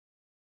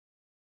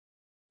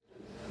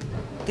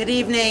Good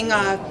evening.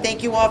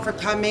 Thank you all for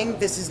coming.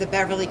 This is the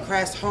Beverly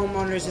Crest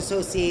Homeowners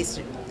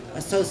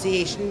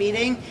Association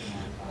meeting.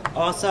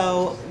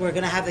 Also, we're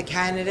going to have the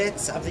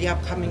candidates of the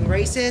upcoming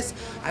races.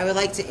 I would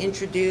like to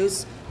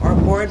introduce our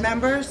board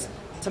members.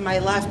 To my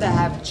left, I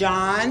have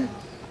John,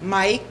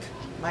 Mike.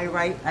 My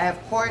right, I have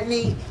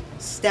Courtney,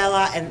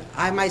 Stella, and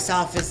I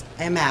myself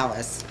am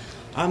Alice.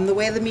 The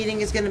way the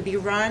meeting is going to be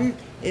run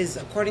is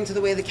according to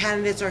the way the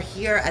candidates are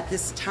here at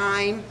this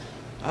time.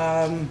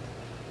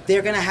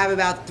 They're going to have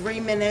about 3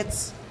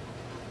 minutes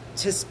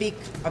to speak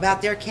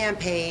about their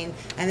campaign,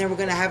 and then we're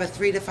going to have a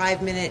 3 to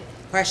 5 minute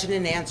question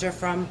and answer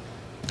from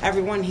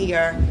everyone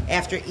here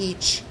after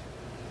each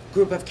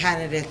group of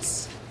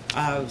candidates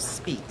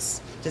speaks.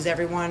 Does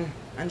everyone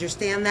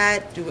understand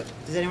that?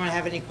 Does anyone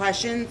have any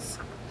questions?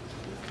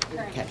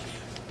 Okay.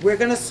 We're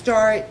going to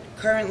start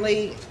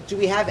currently. Do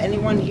we have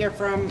anyone here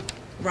from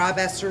Rob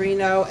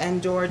Esserino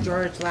and George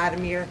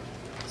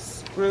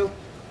Latimer's group?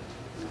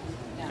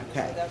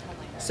 Okay.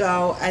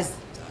 So as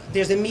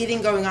there's a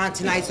meeting going on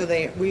tonight, so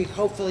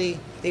hopefully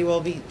they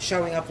will be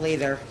showing up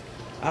later.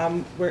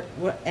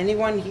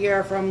 Anyone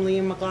here from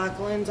Liam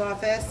McLaughlin's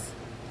office?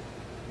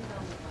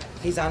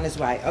 He's on his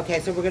way.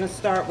 Okay, so we're going to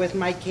start with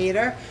Mike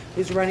Cater,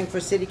 who's running for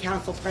City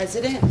Council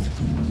President,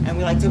 and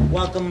we'd like to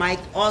welcome Mike.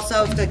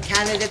 Also, if the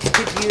candidates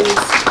could use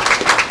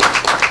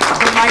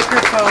the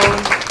microphone,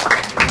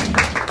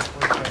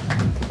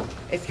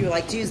 if you would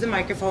like to use the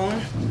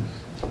microphone.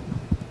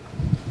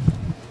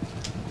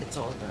 It's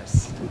all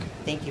yours.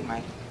 Thank you,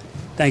 Mike.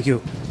 Thank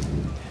you.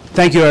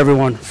 Thank you,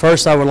 everyone.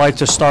 First, I would like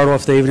to start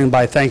off the evening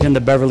by thanking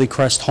the Beverly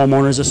Crest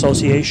Homeowners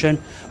Association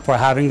for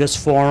having this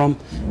forum.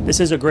 This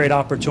is a great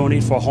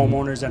opportunity for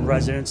homeowners and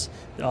residents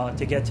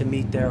to get to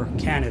meet their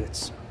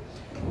candidates.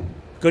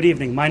 Good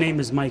evening. My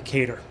name is Mike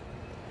Cater,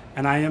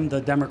 and I am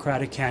the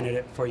Democratic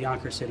candidate for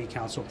Yonkers City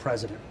Council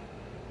President.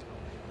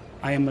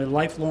 I am a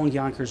lifelong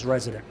Yonkers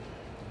resident.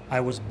 I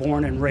was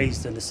born and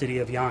raised in the city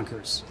of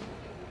Yonkers.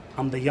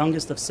 I'm the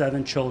youngest of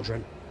 7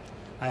 children.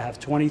 I have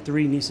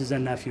 23 nieces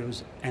and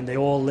nephews, and they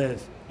all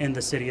live in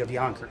the city of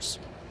Yonkers.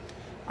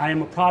 I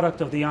am a product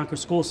of the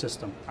Yonkers school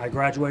system. I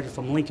graduated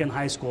from Lincoln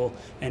High School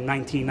in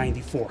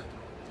 1994.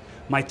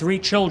 My 3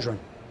 children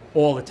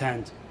all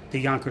attend the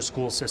Yonkers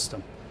school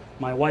system.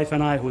 My wife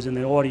and I, who's in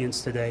the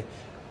audience today,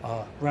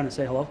 Rena,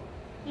 say hello,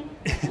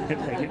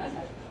 thank you,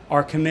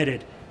 are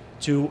committed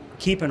to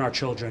keeping our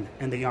children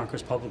in the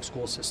Yonkers public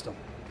school system.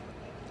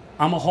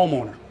 I'm a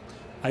homeowner.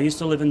 I used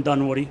to live in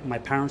Dunwoody. My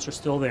parents are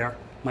still there.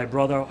 My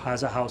brother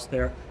has a house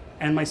there,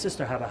 and my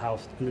sister have a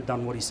house in the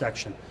Dunwoody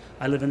section.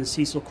 I live in the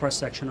Cecil Crest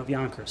section of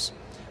Yonkers.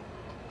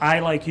 I,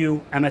 like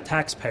you, am a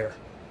taxpayer.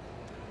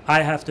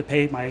 I have to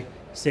pay my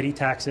city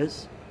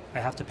taxes. I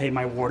have to pay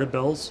my water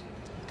bills.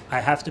 I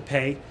have to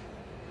pay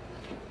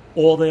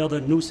all the other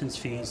nuisance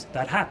fees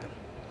that happen.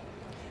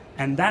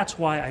 And that's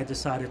why I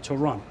decided to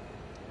run.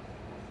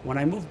 When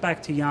I moved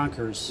back to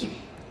Yonkers,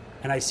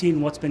 and I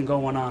seen what's been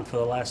going on for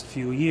the last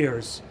few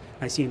years,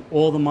 I seen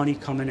all the money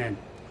coming in,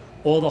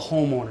 all the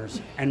homeowners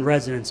and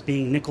residents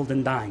being nickeled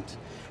and dimed,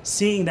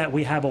 seeing that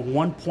we have a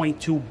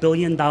 $1.2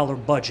 billion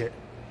budget,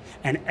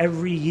 and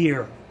every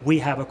year we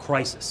have a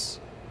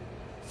crisis.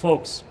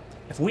 Folks,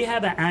 if we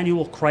have an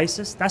annual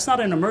crisis, that's not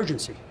an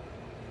emergency.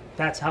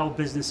 That's how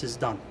business is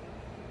done.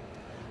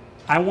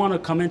 I want to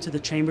come into the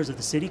chambers of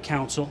the City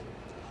Council,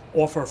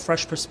 offer a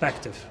fresh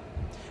perspective.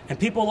 And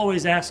people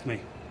always ask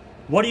me,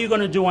 what are you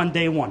going to do on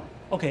day one?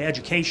 Okay,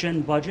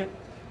 education, budget.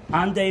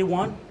 On day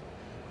one,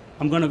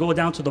 I'm going to go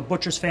down to the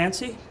butcher's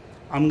fancy.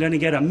 I'm going to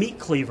get a meat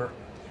cleaver,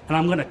 and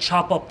I'm going to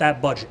chop up that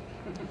budget.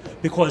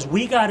 Because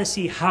we got to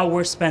see how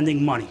we're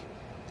spending money.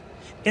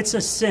 It's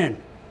a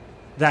sin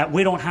that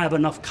we don't have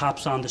enough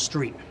cops on the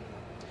street.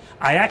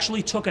 I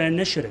actually took an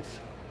initiative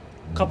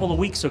a couple of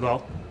weeks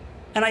ago,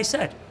 and I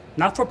said,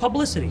 not for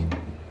publicity,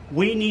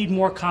 we need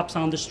more cops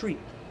on the street.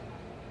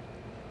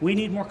 We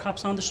need more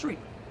cops on the street.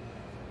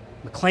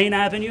 McLean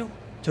Avenue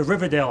to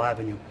Riverdale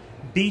Avenue,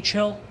 Beach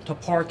Hill to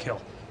Park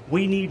Hill.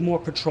 We need more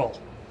patrol.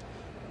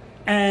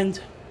 And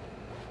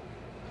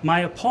my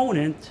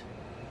opponent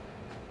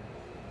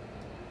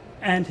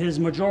and his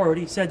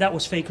majority said that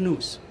was fake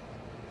news.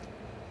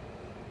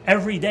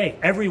 Every day,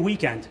 every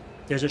weekend,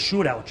 there's a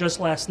shootout. Just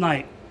last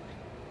night,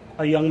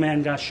 a young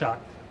man got shot.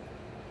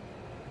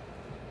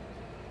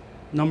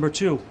 Number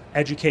 2,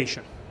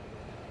 education.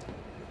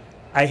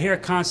 I hear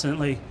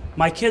constantly,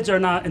 my kids are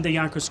not in the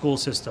Yonkers school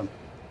system.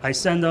 I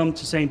send them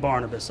to St.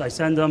 Barnabas. I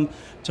send them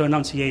to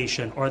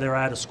Annunciation, or they're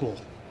out of school.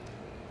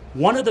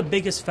 One of the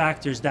biggest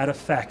factors that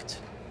affect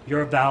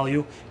your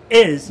value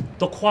is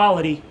the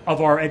quality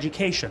of our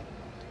education.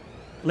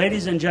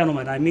 Ladies and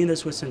gentlemen, I mean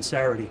this with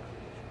sincerity.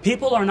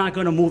 People are not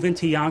going to move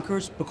into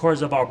Yonkers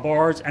because of our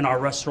bars and our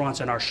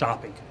restaurants and our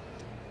shopping.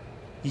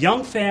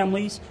 Young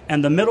families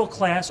and the middle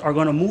class are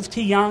going to move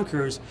to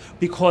Yonkers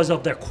because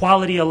of their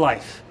quality of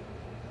life,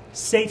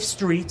 safe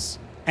streets,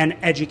 and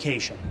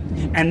education.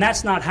 And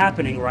that's not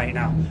happening right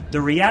now.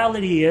 The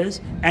reality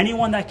is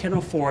anyone that can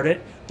afford it,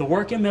 the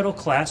working middle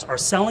class, are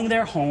selling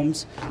their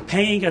homes,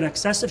 paying an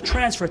excessive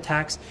transfer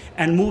tax,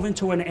 and moving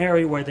to an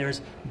area where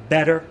there's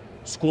better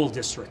school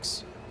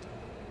districts.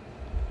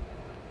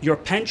 Your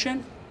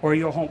pension or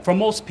your home, for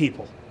most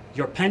people,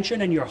 your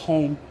pension and your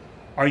home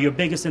are your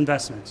biggest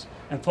investments.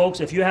 And folks,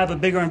 if you have a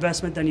bigger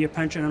investment than your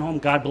pension and home,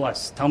 God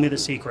bless. Tell me the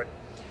secret.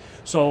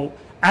 So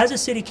as a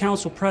city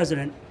council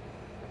president,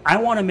 I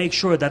want to make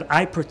sure that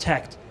I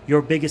protect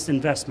your biggest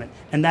investment,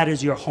 and that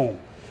is your home.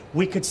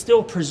 We could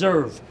still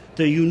preserve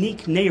the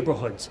unique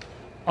neighborhoods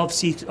of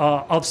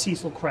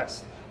Cecil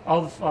Crest,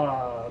 of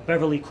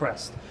Beverly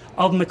Crest,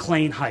 of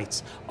McLean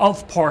Heights,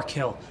 of Park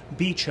Hill,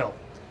 Beach Hill.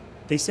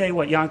 They say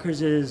what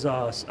Yonkers is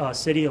a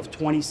city of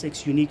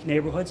 26 unique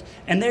neighborhoods,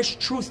 and there's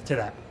truth to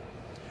that.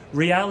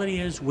 Reality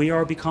is we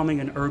are becoming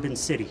an urban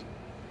city.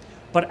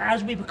 But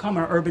as we become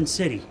an urban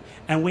city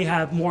and we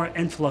have more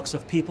influx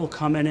of people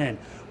coming in,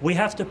 we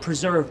have to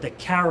preserve the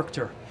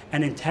character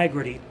and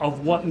integrity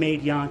of what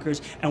made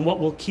Yonkers and what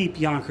will keep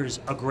Yonkers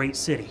a great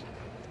city.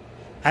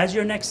 As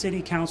your next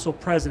city council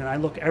president, I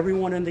look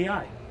everyone in the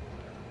eye.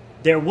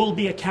 There will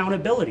be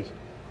accountability.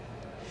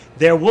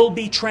 There will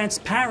be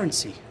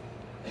transparency.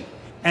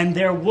 And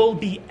there will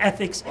be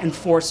ethics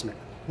enforcement.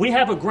 We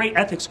have a great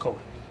ethics code.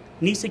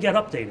 It needs to get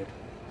updated.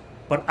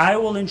 But I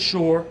will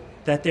ensure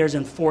that there's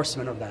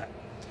enforcement of that.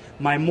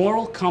 My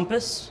moral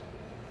compass,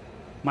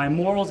 my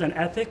morals and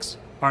ethics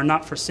are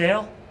not for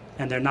sale,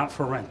 and they're not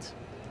for rent.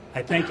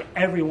 I thank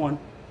everyone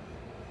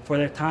for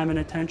their time and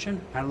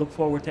attention. I look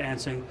forward to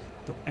answering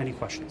any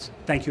questions.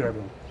 Thank you,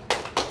 everyone.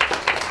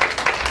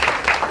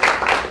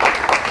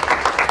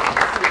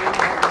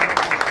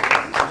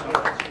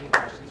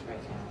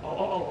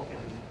 Okay.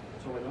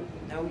 So we're done?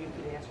 No, you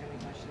can answer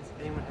any questions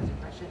if anyone has a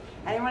question.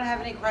 Anyone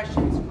have any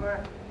questions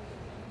for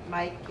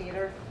Mike,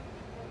 Peter?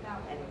 No.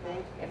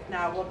 Anything? If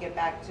not, we'll get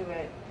back to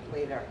it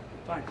later.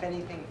 Fine. If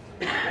anything.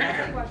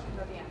 Any questions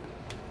at the end?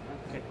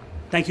 Okay.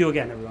 Thank you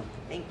again, everyone.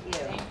 Thank you.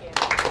 Thank you.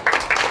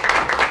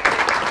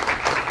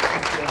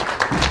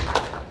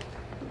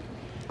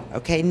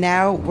 Okay,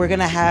 now we're going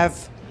to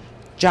have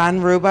John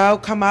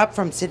Rubo come up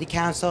from City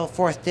Council,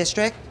 4th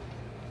District.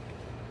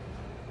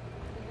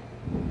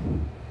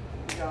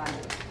 John.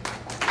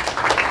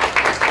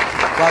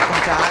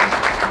 Welcome, John.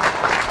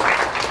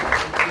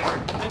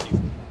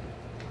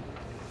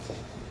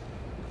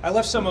 I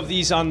left some of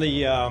these on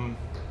the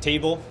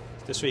table.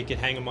 This way you can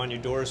hang them on your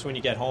doors when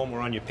you get home or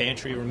on your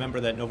pantry. Remember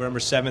that November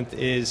 7th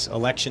is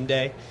Election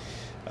Day,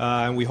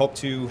 and we hope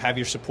to have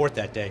your support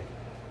that day.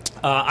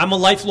 I'm a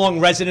lifelong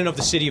resident of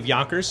the city of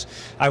Yonkers.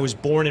 I was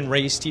born and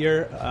raised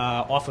here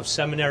off of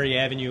Seminary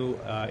Avenue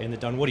in the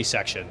Dunwoody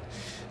section.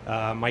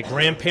 My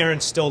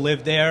grandparents still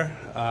live there.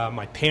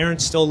 My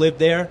parents still live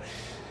there.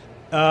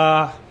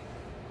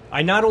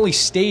 I not only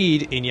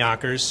stayed in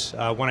Yonkers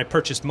when I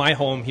purchased my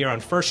home here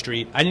on 1st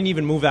Street, I didn't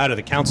even move out of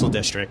the council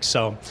district.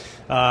 So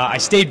I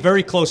stayed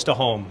very close to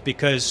home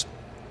because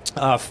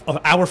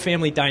our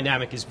family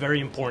dynamic is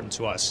very important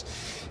to us.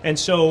 And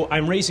so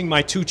I'm raising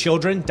my 2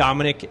 children,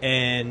 Dominic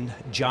and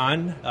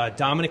John.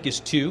 Dominic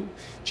is 2.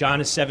 John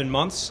is 7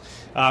 months.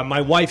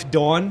 My wife,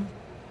 Dawn,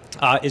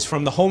 is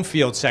from the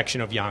Homefield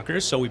section of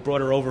Yonkers. So we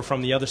brought her over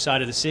from the other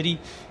side of the city.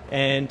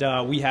 And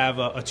we have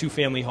a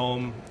 2-family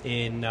home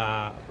in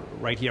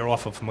right here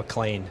off of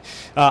McLean.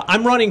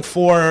 I'm running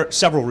for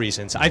several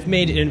reasons. I've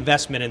made an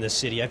investment in this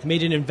city. I've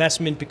made an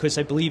investment because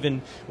I believe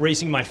in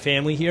raising my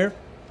family here.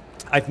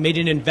 I've made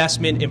an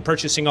investment in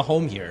purchasing a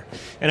home here.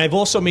 And I've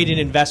also made an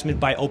investment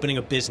by opening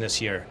a business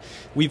here.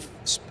 We've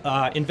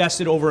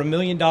invested over $1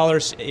 million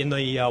in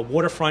the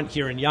waterfront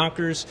here in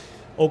Yonkers,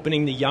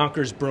 opening the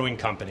Yonkers Brewing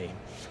Company.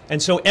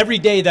 And so every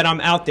day that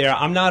I'm out there,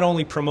 I'm not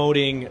only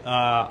promoting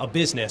a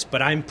business,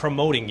 but I'm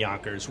promoting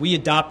Yonkers. We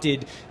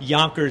adopted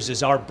Yonkers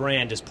as our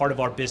brand, as part of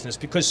our business,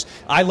 because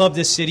I love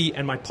this city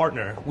and my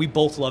partner, we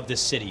both love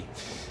this city.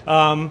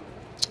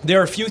 There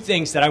are a few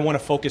things that I want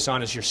to focus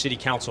on as your city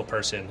council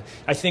person.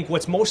 I think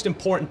what's most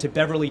important to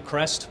Beverly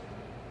Crest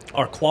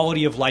are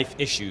quality of life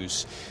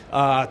issues,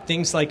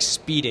 things like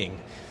speeding,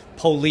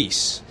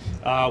 police.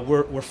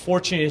 We're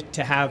fortunate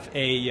to have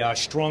a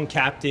strong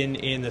captain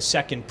in the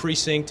 2nd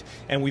Precinct,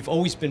 and we've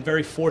always been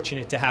very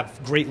fortunate to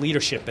have great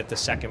leadership at the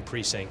 2nd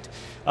Precinct.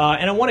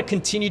 And I want to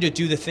continue to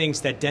do the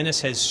things that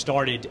Dennis has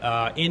started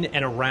in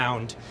and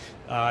around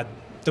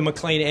the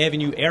McLean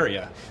Avenue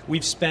area.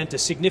 We've spent a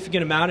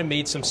significant amount and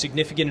made some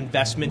significant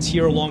investments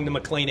here along the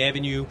McLean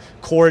Avenue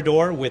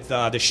corridor with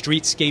the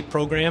streetscape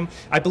program.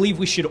 I believe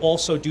we should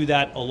also do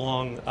that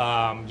along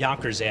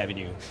Yonkers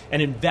Avenue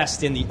and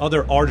invest in the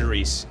other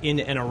arteries in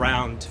and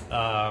around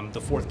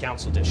the 4th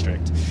Council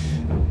District.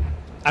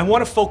 I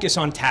want to focus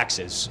on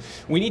taxes.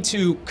 We need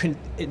to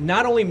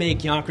not only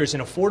make Yonkers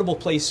an affordable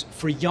place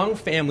for young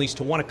families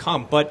to want to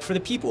come, but for the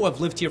people who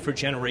have lived here for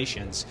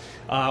generations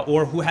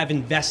or who have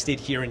invested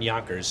here in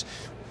Yonkers.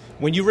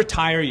 When you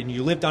retire and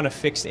you lived on a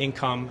fixed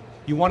income,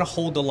 you want to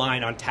hold the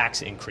line on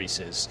tax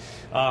increases.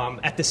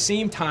 At the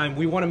same time,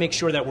 we want to make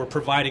sure that we're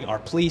providing our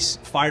police,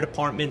 fire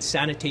department,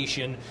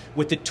 sanitation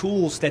with the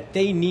tools that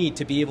they need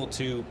to be able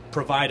to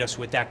provide us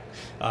with that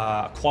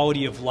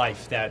quality of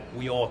life that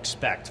we all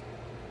expect.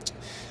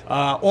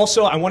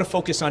 Also, I want to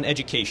focus on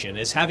education.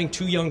 As having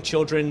 2 young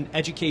children,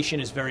 education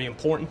is very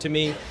important to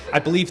me. I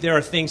believe there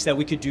are things that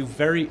we could do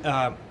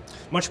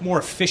much more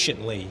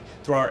efficiently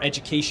through our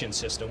education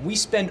system. We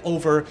spend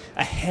over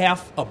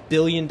 $500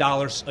 million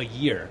a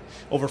year,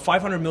 over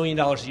 $500 million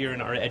a year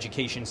in our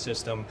education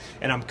system,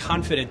 and I'm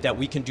confident that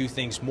we can do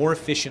things more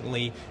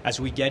efficiently as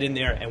we get in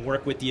there and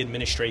work with the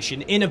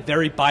administration in a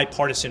very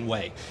bipartisan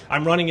way.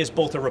 I'm running as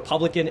both a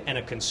Republican and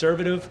a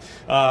conservative.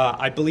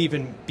 I believe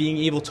in being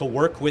able to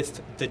work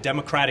with the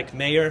Democratic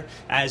mayor,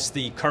 as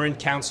the current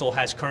council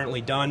has currently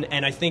done,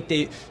 and I think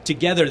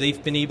together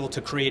they've been able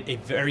to create a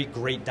very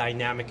great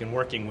dynamic in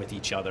working with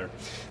each other.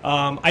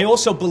 I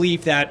also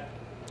believe that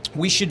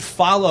we should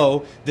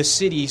follow the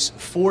city's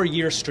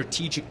 4-year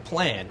strategic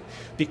plan,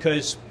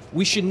 because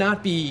we should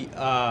not be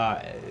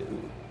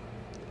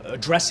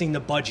addressing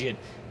the budget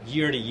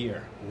year to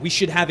year. We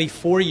should have a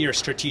 4-year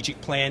strategic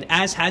plan,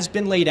 as has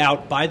been laid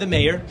out by the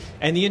mayor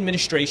and the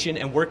administration,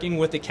 and working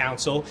with the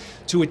council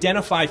to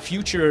identify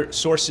future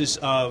sources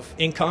of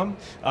income,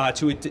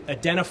 to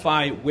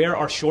identify where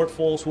our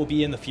shortfalls will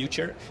be in the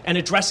future, and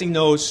addressing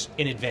those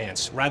in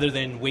advance, rather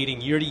than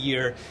waiting year to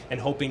year and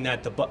hoping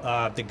that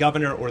the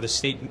governor or the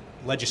state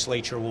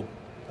legislature will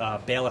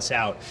bail us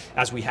out,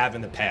 as we have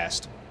in the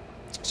past.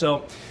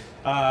 So,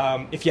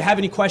 if you have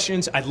any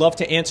questions, I'd love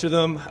to answer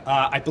them.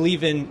 I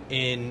believe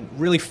in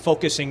really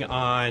focusing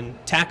on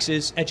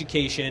taxes,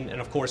 education,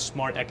 and of course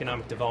smart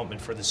economic development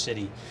for the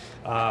city.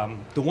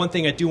 The one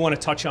thing I do want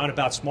to touch on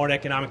about smart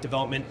economic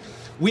development,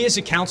 we as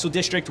a council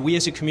district, we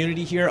as a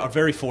community here are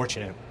very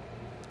fortunate.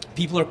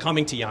 People are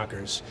coming to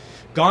Yonkers.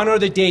 Gone are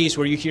the days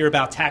where you hear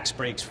about tax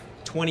breaks,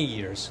 20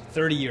 years,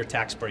 30-year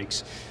tax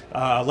breaks,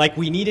 like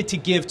we needed to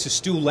give to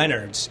Stu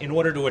Leonard's in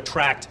order to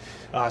attract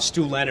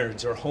Stu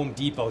Leonard's or Home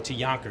Depot to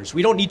Yonkers.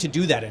 We don't need to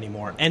do that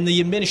anymore, and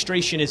the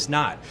administration is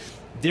not.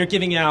 They're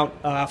giving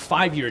out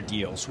 5-year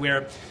deals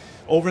where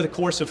over the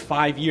course of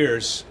 5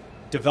 years,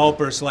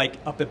 developers like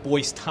up at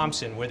Boyce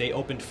Thompson, where they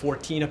opened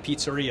Fortina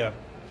Pizzeria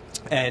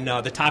and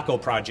the Taco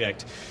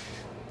Project,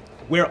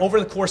 where over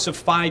the course of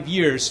 5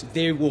 years,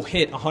 they will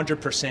hit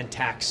 100%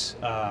 tax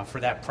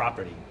for that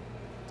property.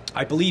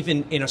 I believe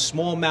in a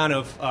small amount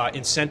of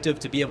incentive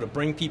to be able to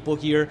bring people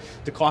here.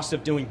 The cost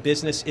of doing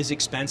business is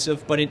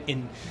expensive, but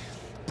in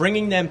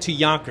bringing them to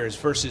Yonkers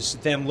versus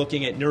them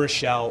looking at New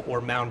Rochelle or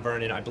Mount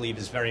Vernon, I believe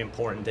is very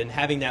important. And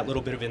having that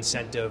little bit of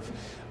incentive,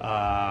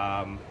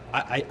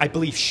 I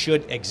believe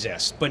should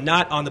exist, but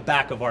not on the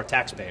back of our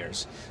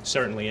taxpayers,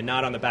 certainly, and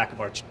not on the back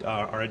of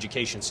our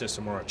education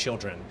system or our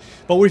children.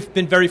 But we've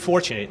been very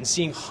fortunate in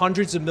seeing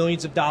hundreds of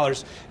millions of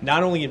dollars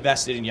not only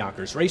invested in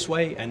Yonkers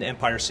Raceway and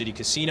Empire City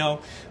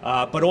Casino,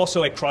 but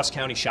also at Cross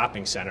County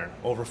Shopping Center,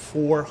 over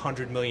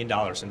 $400 million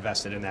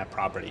invested in that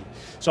property.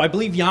 So I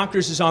believe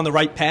Yonkers is on the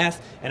right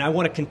path, and I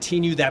want to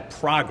continue that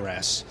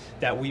progress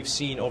that we've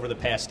seen over the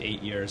past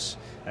 8 years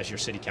as your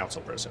city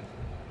council person.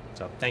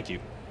 So thank you.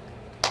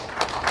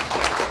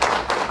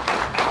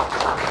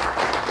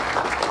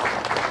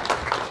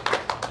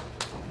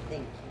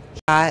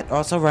 Scott,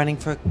 also running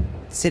for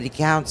City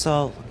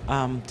Council,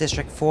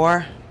 District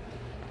 4.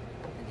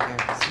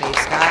 And here's Maeve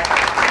Scott.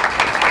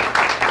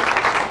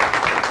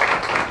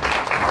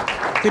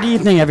 Good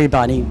evening,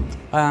 everybody.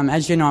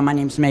 As you know, my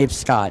name's Maeve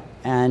Scott,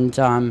 and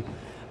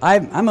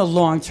I'm a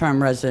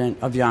long-term resident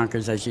of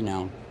Yonkers, as you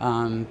know.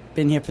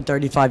 Been here for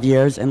 35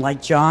 years, and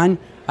like John,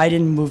 I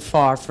didn't move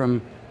far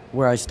from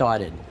where I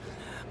started.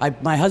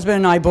 My husband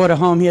and I bought a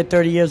home here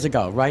 30 years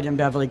ago, right in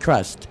Beverly,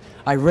 Crest.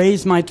 I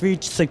raised my three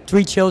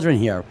children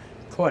here.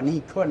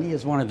 Courtney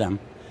is one of them.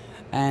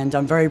 And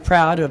I'm very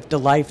proud of the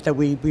life that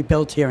we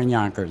built here in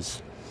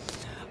Yonkers.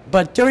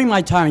 But during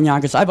my time in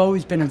Yonkers, I've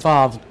always been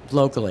involved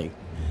locally.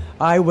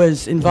 I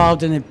was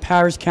involved in the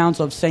Parish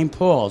Council of St.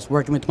 Paul's,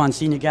 working with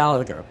Monsignor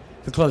Gallagher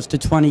for close to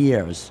 20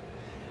 years.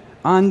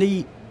 On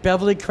the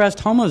Beverly Crest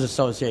Homeowners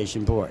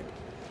Association board,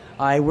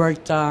 I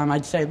worked,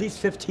 I'd say, at least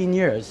 15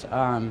 years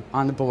on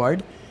the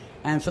board.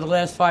 And for the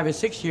last 5 or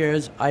 6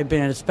 years, I've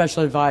been a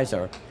special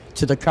advisor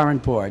to the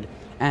current board.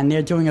 And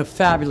they're doing a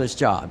fabulous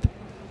job.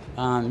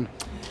 And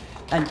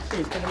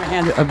please give them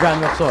a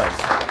round of applause.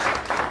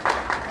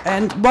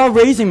 And while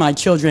raising my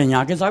children in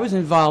Yonkers, I was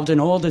involved in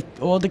all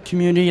the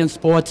community and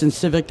sports and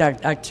civic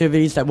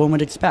activities that one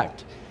would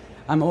expect.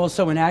 I'm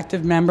also an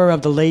active member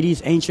of the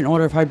Ladies' Ancient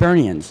Order of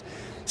Hibernians.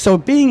 So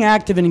being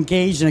active and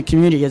engaged in a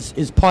community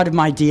is part of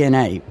my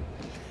DNA.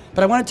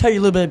 But I want to tell you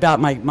a little bit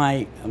about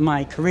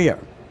my career.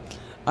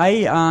 I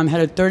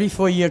had a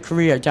 34-year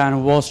career down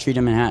on Wall Street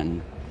in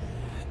Manhattan.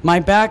 My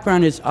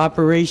background is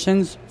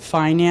operations,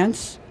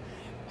 finance,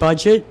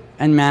 budget,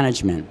 and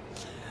management.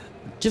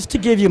 Just to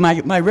give you,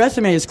 my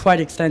resume is quite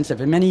extensive,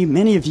 and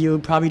many of you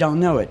probably don't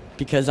know it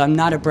because I'm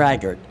not a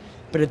braggart.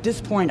 But at this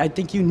point, I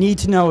think you need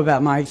to know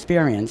about my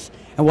experience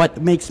and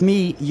what makes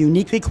me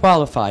uniquely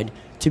qualified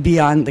to be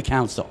on the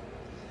council.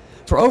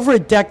 For over a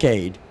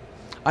decade,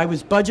 I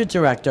was budget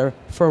director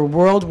for a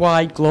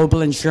worldwide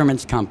global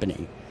insurance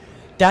company.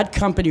 That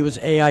company was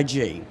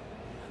AIG.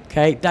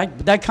 Okay,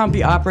 that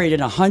company operated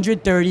in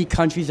 130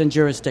 countries and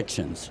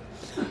jurisdictions.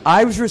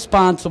 I was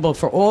responsible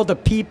for all the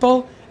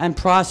people and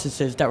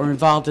processes that were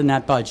involved in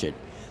that budget.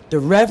 The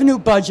revenue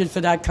budget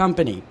for that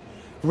company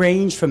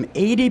ranged from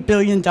 $80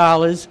 billion to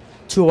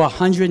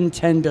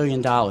 $110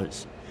 billion.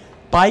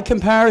 By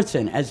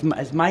comparison,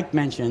 as Mike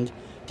mentioned,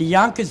 the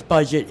Yonkers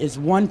budget is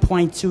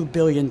 $1.2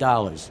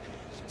 billion.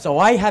 So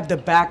I have the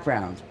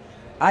background.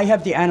 I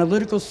have the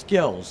analytical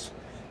skills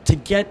to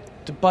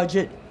get the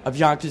budget of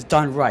Yonkers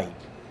done right.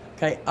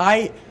 Okay,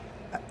 I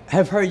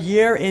have heard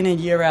year in and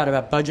year out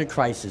about budget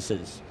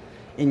crises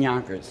in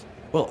Yonkers.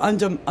 Well,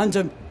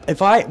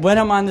 when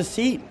I'm on the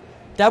seat,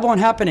 that won't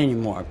happen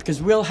anymore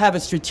because we'll have a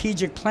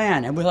strategic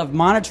plan and we'll have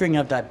monitoring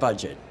of that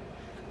budget.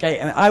 Okay,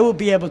 and I will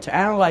be able to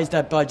analyze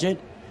that budget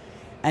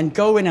and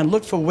go in and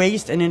look for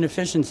waste and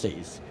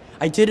inefficiencies.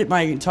 I did it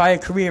my entire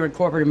career in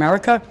corporate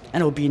America,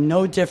 and it will be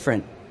no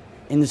different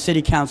in the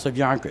City Council of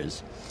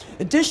Yonkers.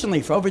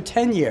 Additionally, for over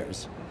 10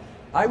 years,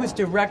 I was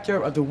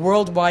director of the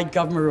worldwide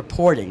government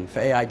reporting for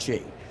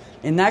AIG.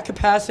 In that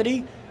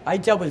capacity, I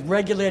dealt with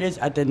regulators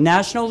at the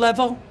national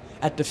level,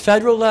 at the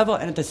federal level,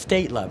 and at the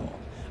state level.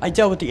 I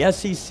dealt with the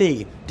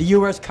SEC, the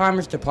U.S.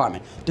 Commerce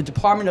Department, the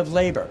Department of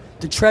Labor,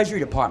 the Treasury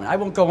Department. I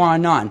won't go on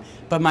and on,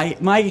 but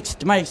my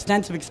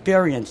extensive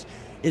experience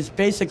is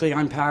basically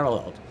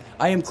unparalleled.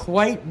 I am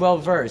quite well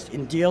versed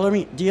in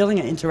dealing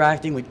and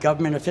interacting with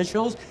government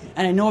officials,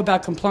 and I know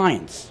about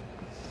compliance.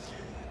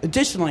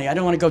 Additionally, I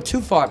don't want to go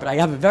too far, but I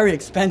have a very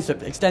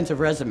extensive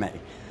resume.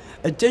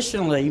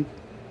 Additionally,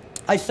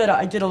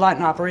 I did a lot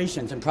in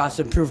operations and process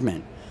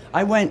improvement.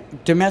 I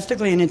went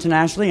domestically and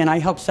internationally, and I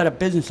helped set up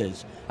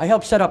businesses. I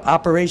helped set up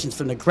operations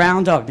from the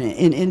ground up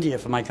in India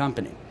for my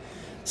company.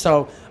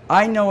 So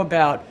I know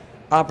about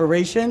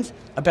operations,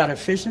 about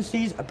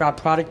efficiencies, about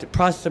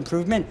process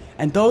improvement,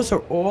 and those are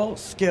all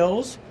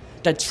skills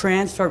that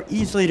transfer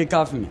easily to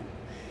government.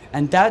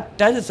 And that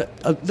is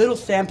a little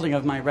sampling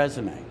of my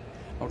resume.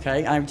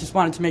 Okay, I just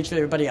wanted to make sure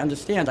everybody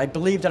understands. I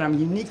believe that I'm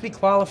uniquely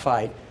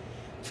qualified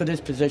for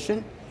this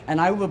position, and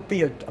I will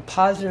be a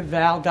positive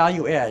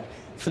value add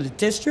for the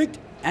district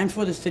and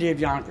for the city of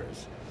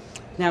Yonkers.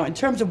 Now, in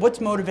terms of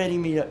what's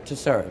motivating me to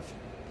serve,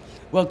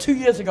 well, 2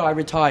 years ago I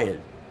retired,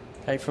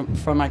 okay,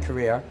 from my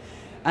career,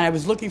 and I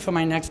was looking for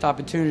my next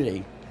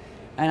opportunity,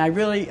 and I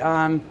really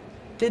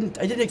didn't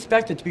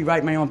expect it to be right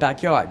in my own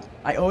backyard.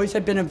 I always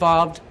had been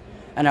involved,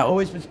 and I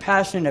always was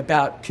passionate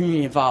about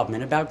community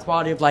involvement, about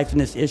quality of life in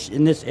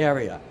this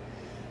area.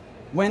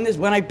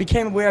 When I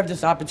became aware of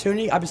this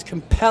opportunity, I was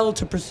compelled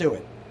to pursue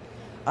it.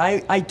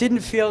 I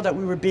didn't feel that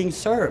we were being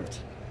served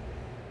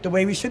the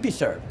way we should be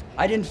served.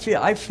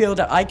 I feel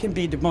that I can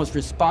be the most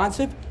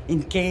responsive,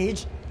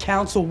 engaged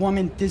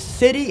councilwoman this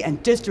city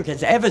and district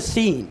has ever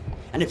seen.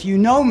 And if you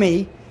know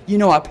me, you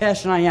know how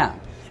passionate I am.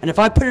 And if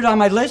I put it on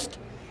my list,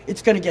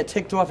 it's going to get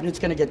ticked off and it's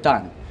going to get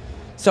done.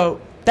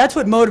 So that's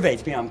what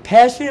motivates me. I'm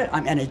passionate,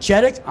 I'm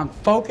energetic, I'm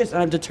focused,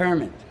 and I'm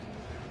determined.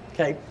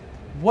 Okay,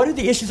 what are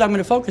the issues I'm going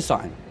to focus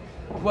on?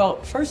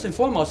 Well, first and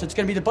foremost, it's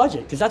going to be the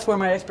budget, because that's where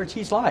my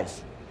expertise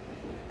lies.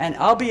 And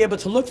I'll be able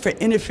to look for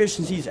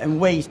inefficiencies and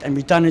waste and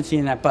redundancy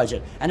in that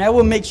budget. And I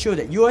will make sure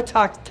that your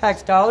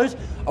tax dollars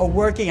are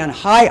working on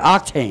high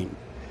octane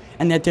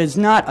and that there's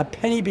not a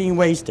penny being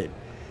wasted.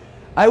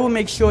 I will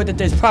make sure that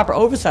there's proper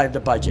oversight of the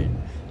budget,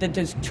 that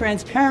there's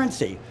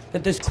transparency,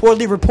 that there's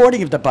quarterly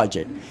reporting of the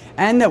budget,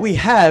 and that we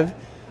have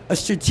a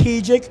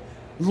strategic,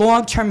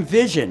 long-term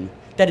vision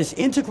that is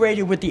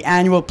integrated with the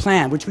annual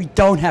plan, which we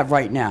don't have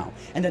right now,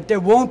 and that there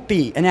won't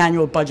be an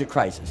annual budget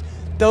crisis.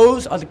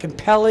 Those are the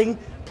compelling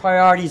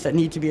priorities that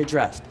need to be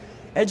addressed.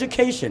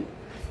 Education.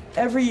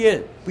 Every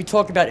year we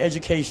talk about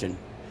education.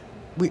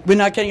 We're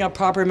not getting a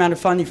proper amount of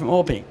funding from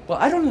Albany. Well,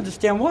 I don't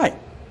understand why.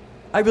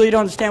 I really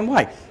don't understand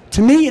why.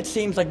 To me, it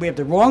seems like we have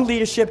the wrong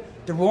leadership,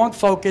 the wrong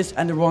focus,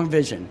 and the wrong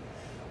vision.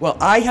 Well,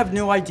 I have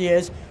new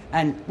ideas,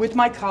 and with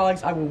my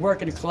colleagues, I will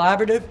work in a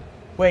collaborative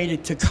way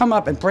to come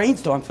up and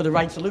brainstorm for the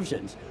right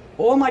solutions.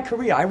 All my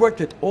career, I worked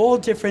with all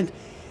different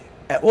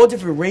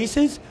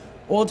races,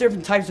 all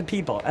different types of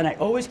people, and I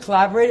always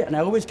collaborated, and I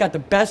always got the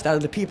best out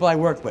of the people I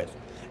worked with.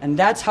 And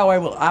that's how I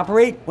will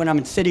operate when I'm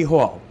in City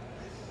Hall.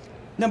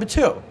 Number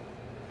two,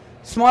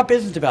 smart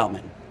business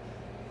development.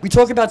 We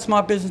talk about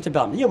smart business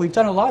development. Yeah, we've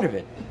done a lot of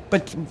it.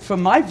 But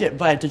from my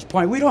vantage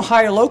point, we don't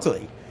hire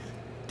locally.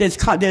 There's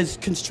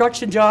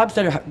construction jobs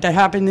that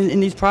happen in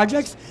these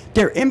projects.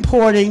 They're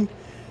importing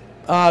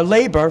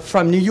labor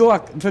from New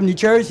York, from New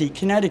Jersey,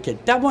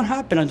 Connecticut. That won't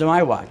happen under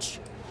my watch.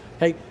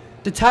 Okay?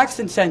 The tax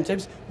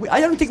incentives,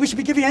 I don't think we should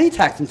be giving any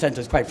tax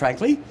incentives, quite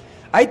frankly.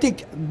 I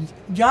think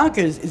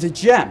Yonkers is a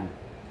gem.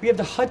 We have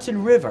the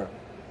Hudson River.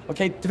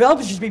 Okay?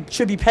 Developers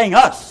should be paying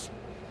us.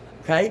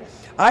 Okay?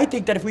 I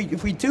think that if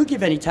we do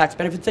give any tax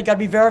benefits, they got to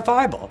be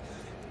verifiable.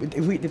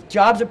 If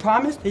jobs are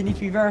promised, they need to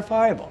be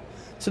verifiable.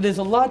 So there's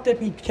a lot that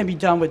can be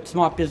done with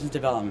smart business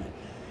development.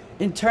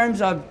 In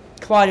terms of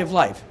quality of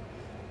life,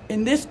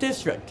 in this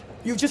district,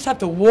 you just have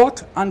to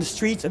walk on the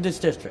streets of this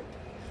district.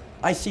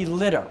 I see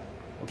litter,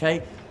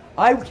 okay?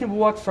 I can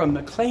walk from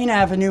McLean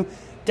Avenue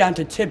down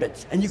to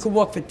Tibbetts, and you can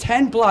walk for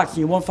 10 blocks and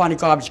you won't find a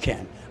garbage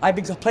can. I've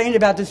been complaining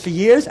about this for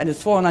years, and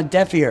it's fallen on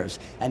deaf ears.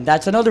 And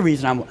that's another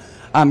reason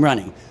I'm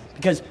running.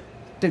 Because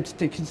the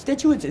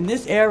constituents in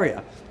this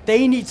area,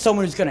 they need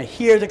someone who's going to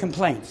hear the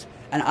complaints.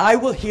 And I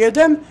will hear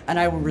them, and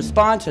I will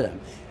respond to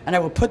them. And I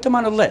will put them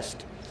on a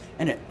list.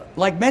 And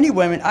like many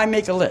women, I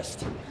make a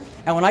list.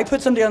 And when I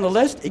put something on the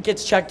list, it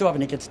gets checked off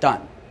and it gets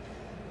done.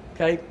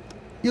 Okay?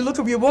 You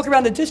walk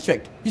around the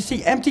district, you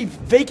see empty,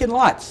 vacant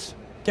lots.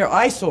 They're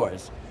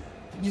eyesores.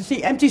 You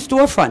see empty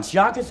storefronts,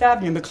 Yonkers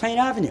Avenue, McLean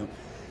Avenue.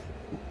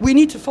 We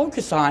need to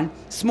focus on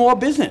small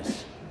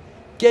business,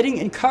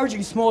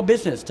 encouraging small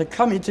business to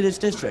come into this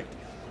district.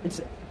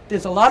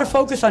 There's a lot of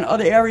focus on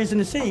other areas in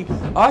the city.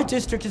 Our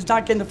district is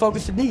not getting the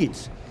focus it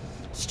needs.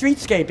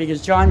 Streetscaping,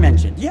 as John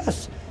mentioned.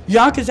 Yes,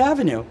 Yonkers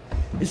Avenue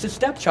is the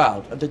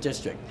stepchild of the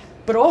district.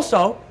 But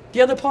also,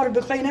 the other part of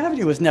McLean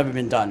Avenue has never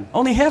been done.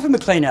 Only half of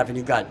McLean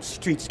Avenue got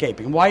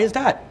streetscaping. Why is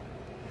that?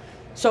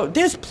 So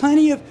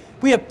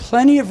we have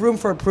plenty of room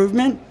for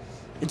improvement.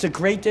 It's a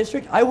great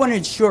district. I want to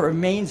ensure it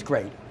remains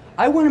great.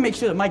 I want to make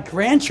sure that my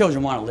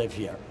grandchildren want to live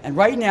here. And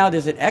right now,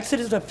 there's an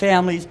exodus of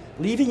families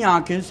leaving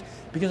Yonkers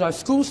because our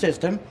school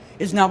system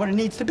is not what it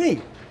needs to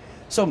be.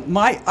 So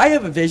I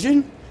have a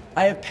vision,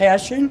 I have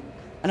passion,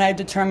 and I have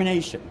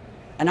determination.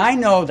 And I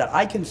know that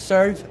I can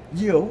serve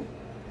you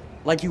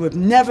like you have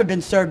never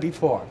been served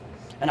before.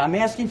 And I'm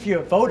asking for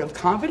your vote of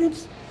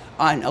confidence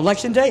on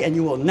Election Day, and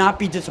you will not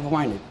be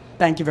disappointed.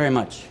 Thank you very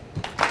much.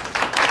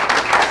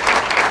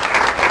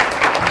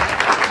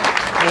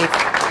 Maeve,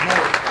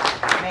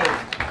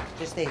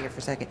 just stay here for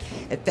a second.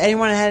 If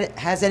anyone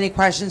has any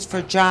questions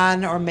for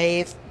John or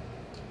Maeve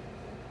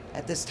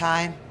at this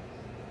time?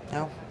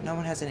 No? No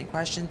one has any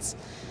questions?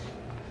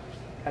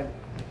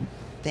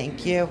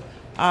 Thank you.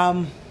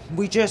 I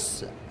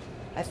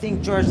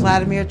think George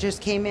Latimer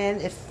just came in.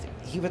 If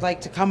he would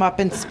like to come up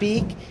and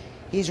speak,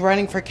 he's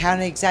running for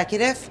county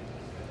executive.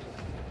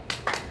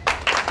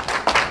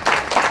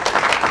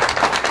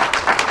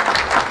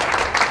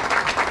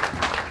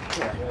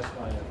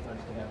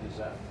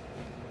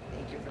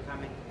 Thank you for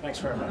coming. Thanks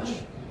very much.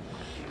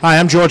 Hi,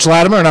 I'm George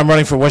Latimer, and I'm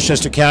running for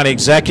Westchester County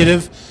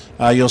Executive.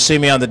 You'll see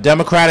me on the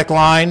Democratic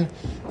line,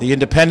 the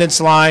Independence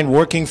line,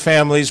 Working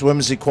Families,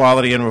 Women's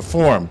Equality, and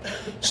Reform.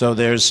 So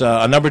there's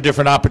a number of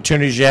different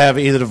opportunities you have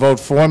either to vote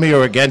for me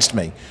or against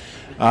me.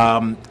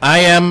 I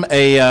am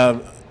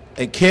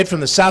a kid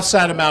from the south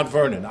side of Mount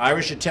Vernon,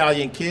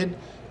 Irish-Italian kid.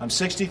 I'm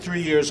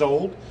 63 years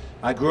old.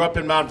 I grew up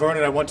in Mount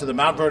Vernon. I went to the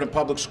Mount Vernon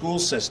public school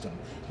system.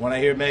 When I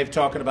hear Maeve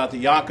talking about the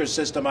Yonkers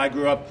system, I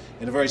grew up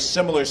in a very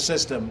similar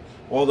system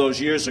all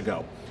those years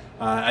ago.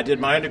 I did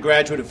my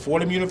undergraduate at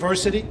Fordham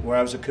University, where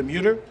I was a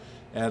commuter,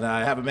 and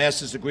I have a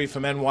master's degree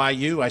from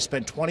NYU. I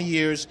spent 20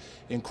 years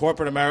in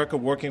corporate America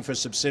working for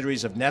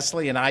subsidiaries of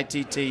Nestle and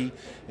ITT in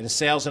a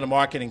sales and a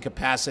marketing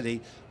capacity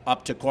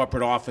up to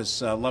corporate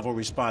office level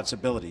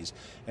responsibilities.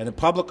 And in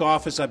public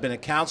office, I've been a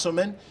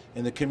councilman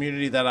in the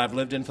community that I've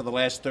lived in for the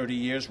last 30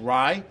 years,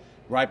 right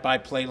by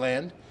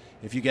Playland.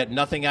 If you get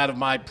nothing out of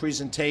my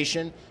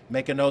presentation,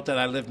 make a note that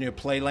I live near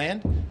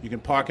Playland. You can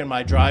park in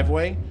my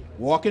driveway,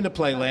 walk into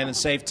Playland, and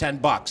save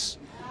 $10,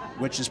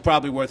 which is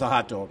probably worth a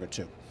hot dog or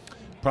two.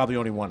 Probably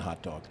only one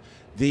hot dog.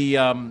 The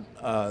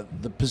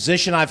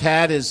position I've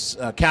had is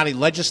county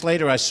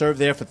legislator. I served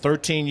there for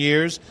 13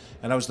 years,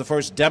 and I was the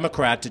first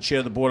Democrat to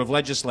chair the Board of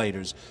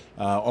Legislators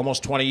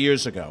almost 20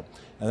 years ago.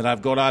 And then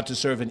I've gone on to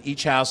serve in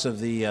each house of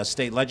the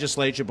state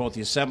legislature, both the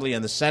Assembly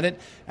and the Senate.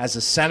 As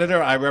a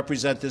senator, I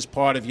represent this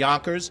part of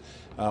Yonkers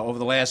over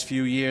the last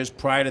few years.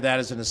 Prior to that,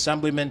 as an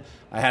assemblyman,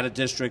 I had a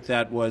district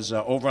that was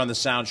over on the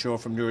Sound Shore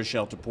from New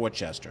Rochelle to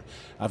Portchester.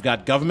 I've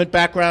got government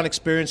background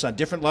experience on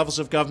different levels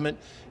of government,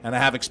 and I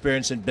have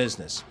experience in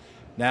business.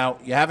 Now,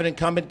 you have an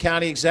incumbent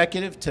county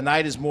executive.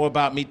 Tonight is more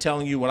about me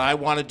telling you what I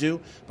want to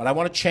do, but I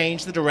want to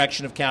change the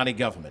direction of county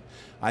government.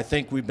 I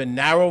think we've been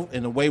narrow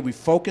in the way we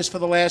focus for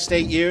the last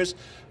 8 years.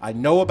 I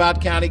know about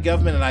county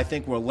government, and I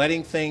think we're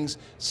letting things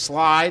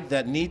slide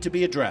that need to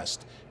be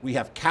addressed. We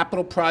have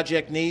capital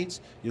project needs.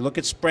 You look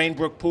at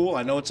Sprainbrook Pool.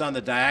 I know it's on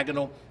the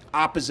diagonal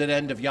opposite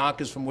end of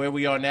Yonkers from where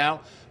we are now,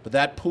 but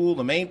that pool,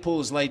 the main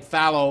pool, is laid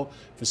fallow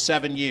for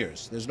 7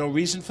 years. There's no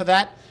reason for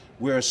that.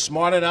 We're a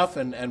smart enough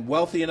and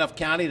wealthy enough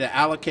county to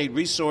allocate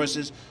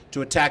resources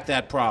to attack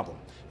that problem.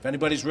 If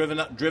anybody's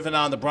driven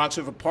on the Bronx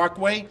River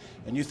Parkway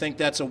and you think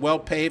that's a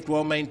well-paved,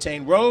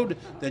 well-maintained road,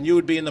 then you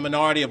would be in the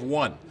minority of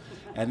one.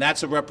 And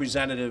that's a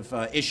representative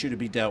issue to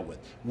be dealt with.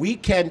 We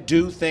can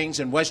do things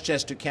in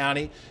Westchester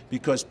County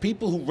because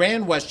people who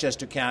ran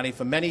Westchester County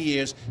for many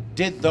years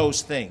did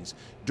those things.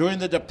 During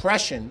the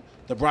Depression,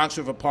 the Bronx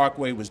River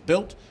Parkway was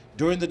built.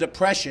 During the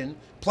Depression,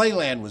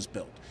 Playland was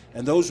built.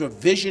 And those were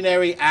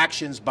visionary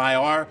actions by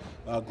our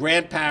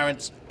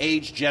grandparents'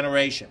 age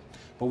generation.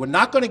 But we're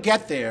not going to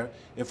get there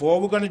if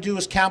all we're going to do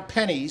is count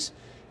pennies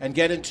and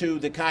get into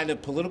the kind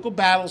of political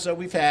battles that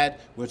we've had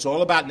where it's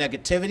all about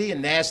negativity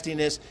and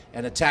nastiness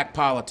and attack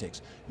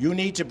politics. You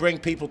need to bring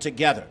people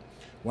together.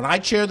 When I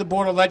chaired the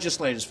Board of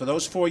Legislators for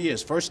those 4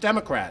 years, first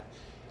Democrat,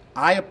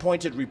 I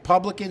appointed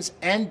Republicans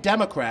and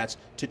Democrats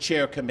to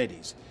chair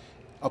committees.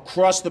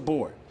 across the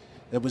board.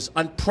 It was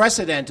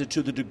unprecedented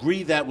to the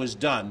degree that was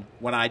done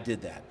when I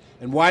did that.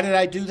 And why did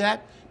I do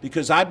that?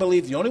 Because I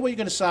believe the only way you're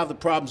going to solve the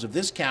problems of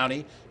this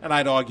county, and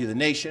I'd argue the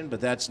nation, but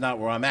that's not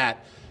where I'm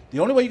at, the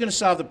only way you're going to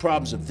solve the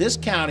problems of this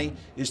county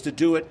is to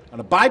do it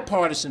on a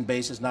bipartisan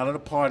basis, not on a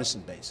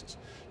partisan basis.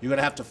 You're going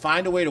to have to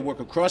find a way to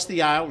work across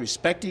the aisle,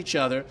 respect each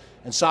other,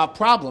 and solve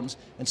problems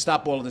and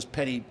stop all of this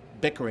petty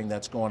bickering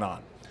that's going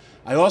on.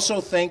 I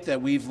also think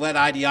that we've let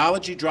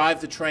ideology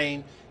drive the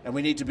train, and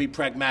we need to be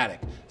pragmatic.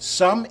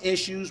 Some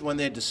issues, when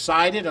they're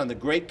decided on the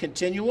great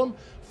continuum,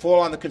 fall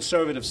on the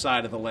conservative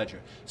side of the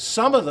ledger.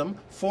 Some of them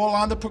fall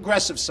on the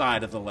progressive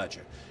side of the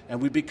ledger.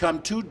 And we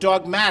become too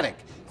dogmatic,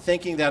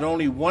 thinking that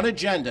only one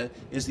agenda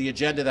is the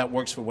agenda that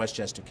works for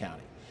Westchester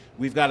County.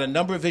 We've got a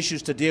number of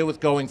issues to deal with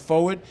going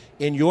forward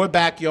in your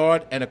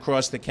backyard and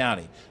across the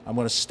county. I'm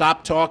going to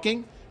stop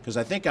talking, because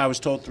I think I was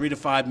told 3 to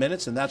 5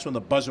 minutes, and that's when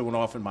the buzzer went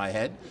off in my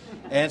head.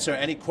 Answer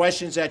any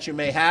questions that you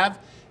may have.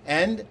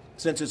 And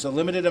since it's a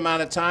limited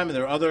amount of time and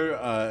there are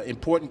other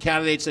important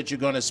candidates that you're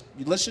going to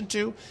listen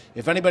to,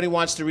 if anybody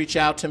wants to reach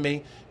out to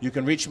me, you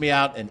can reach me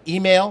out an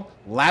email,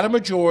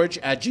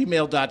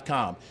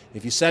 latimergeorge@gmail.com.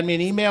 If you send me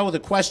an email with a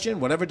question,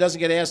 whatever doesn't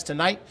get asked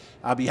tonight,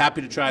 I'll be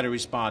happy to try to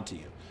respond to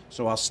you.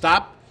 So I'll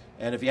stop,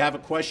 and if you have a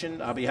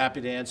question, I'll be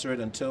happy to answer it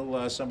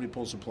until somebody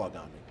pulls the plug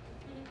on me.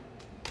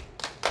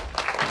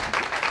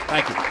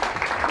 Thank you.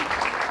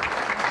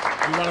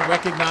 You want to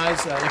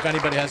recognize if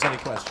anybody has any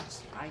questions?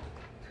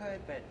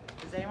 But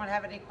does anyone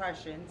have any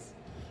questions?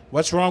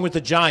 What's wrong with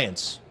the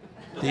Giants?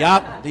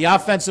 The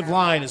offensive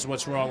line is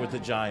what's wrong with the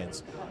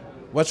Giants.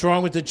 What's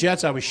wrong with the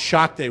Jets? I was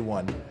shocked they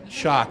won.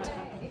 Shocked.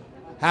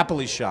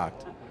 Happily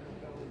shocked.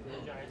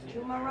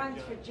 2 more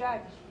runs for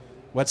Judge.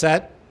 What's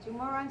that? 2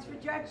 more runs for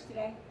Judge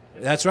today.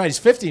 That's right. He's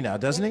 50 now,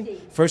 doesn't he?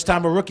 50. First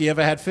time a rookie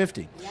ever had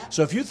 50. Yep.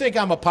 So if you think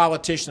I'm a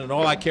politician and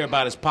all I care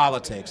about is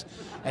politics,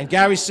 and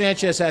Gary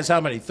Sanchez has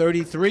how many?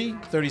 33?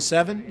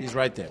 37? He's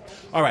right there.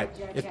 All right.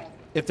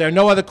 If there are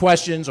no other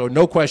questions or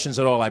no questions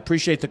at all, I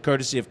appreciate the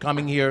courtesy of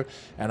coming here,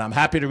 and I'm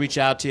happy to reach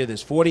out to you.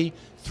 There's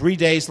 43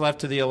 days left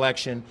to the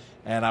election,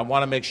 and I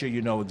want to make sure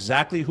you know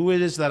exactly who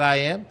it is that I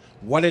am,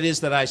 what it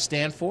is that I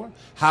stand for,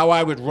 how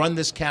I would run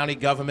this county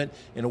government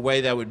in a way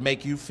that would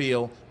make you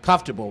feel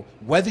comfortable,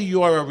 whether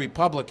you are a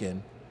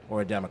Republican or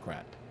a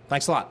Democrat.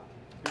 Thanks a lot.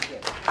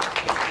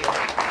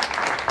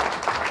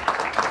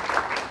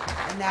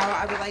 And now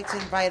I would like to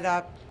invite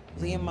up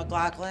Liam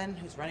McLaughlin,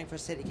 who's running for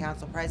City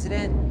Council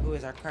President, who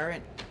is our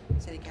current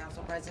City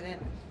Council President.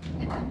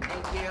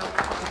 Thank you.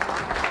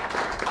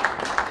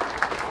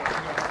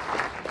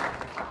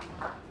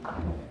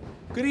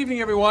 Good evening,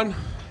 everyone.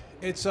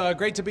 It's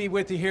great to be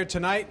with you here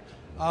tonight.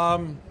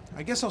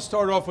 I guess I'll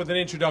start off with an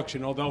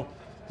introduction, although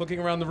looking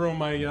around the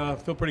room, I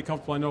feel pretty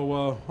comfortable. I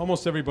know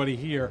almost everybody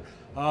here.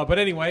 But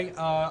anyway,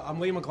 I'm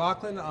Liam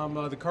McLaughlin. I'm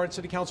the current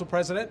City Council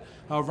President,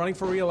 running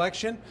for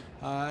re-election.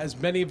 As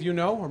many of you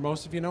know, or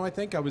most of you know, I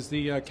think, I was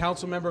the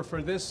council member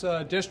for this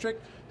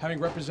district, having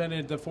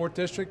represented the 4th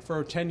District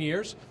for 10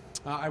 years.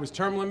 I was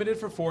term limited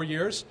for 4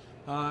 years,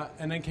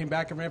 and then came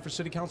back and ran for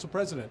City Council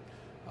President.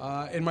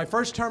 In my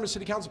first term as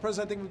City Council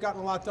President, I think we've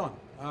gotten a lot done.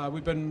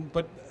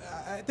 But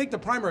I think the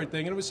primary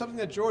thing, and it was something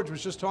that George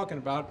was just talking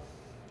about,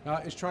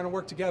 is trying to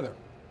work together.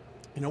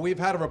 You know, we've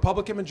had a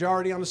Republican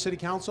majority on the City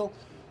Council.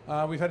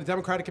 We've had a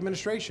Democratic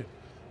administration.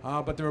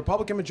 But the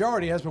Republican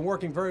majority has been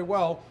working very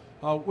well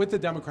with the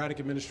Democratic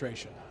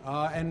administration.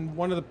 And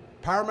one of the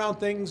paramount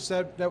things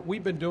that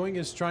we've been doing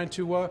is trying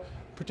to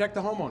protect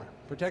the homeowner,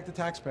 protect the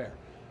taxpayer.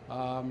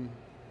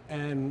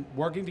 And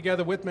working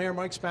together with Mayor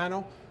Mike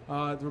Spano,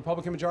 the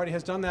Republican majority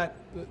has done that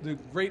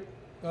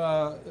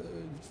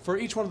for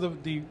each one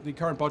of the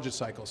current budget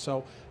cycles.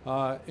 So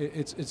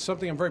it's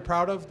something I'm very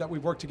proud of, that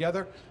we've worked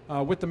together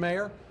with the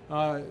mayor.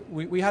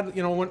 We had,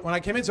 you know, when I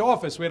came into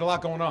office, we had a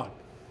lot going on.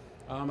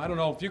 I don't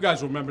know if you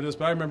guys remember this,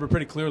 but I remember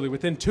pretty clearly.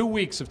 Within 2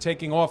 weeks of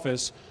taking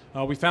office,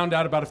 we found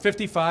out about a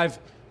 $55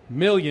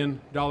 million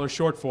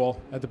shortfall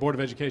at the Board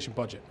of Education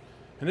budget.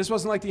 And this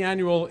wasn't like the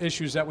annual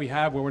issues that we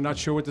have where we're not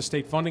sure what the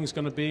state funding is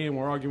going to be and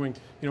we're arguing,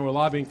 you know, we're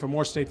lobbying for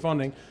more state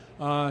funding.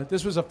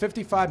 This was a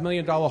 $55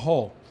 million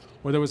hole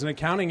where there was an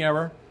accounting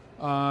error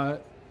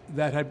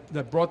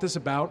that brought this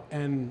about,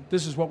 and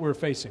this is what we were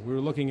facing. We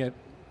were looking at,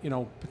 you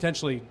know,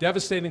 potentially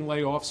devastating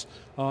layoffs,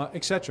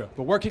 et cetera.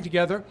 But working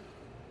together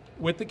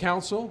with the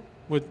council,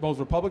 with both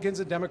Republicans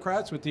and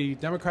Democrats, with the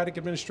Democratic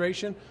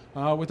administration,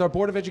 with our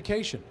Board of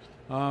Education,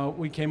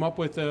 we came up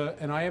with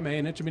an IMA,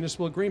 an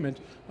intermunicipal agreement,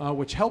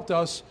 which helped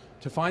us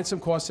to find some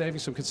cost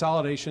savings, some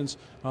consolidations,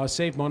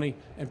 save money,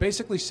 and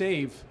basically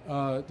save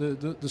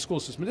the school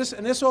system.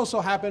 And this also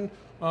happened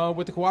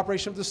with the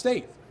cooperation of the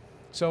state.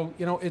 So,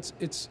 you know,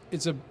 it's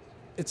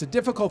a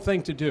difficult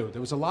thing to do.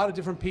 There was a lot of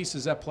different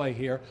pieces at play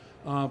here,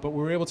 but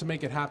we were able to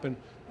make it happen,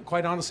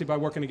 quite honestly, by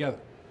working together.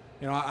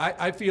 You know,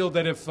 I feel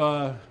that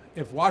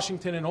if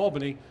Washington and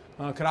Albany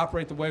could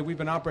operate the way we've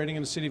been operating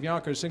in the city of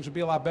Yonkers, things would be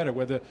a lot better,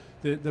 where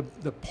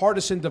the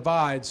partisan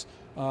divides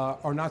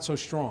are not so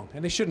strong,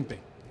 and they shouldn't be.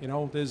 You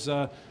know, there's,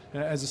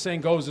 as the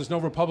saying goes, there's no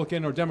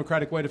Republican or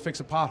Democratic way to fix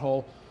a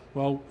pothole.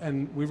 Well,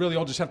 and we really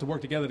all just have to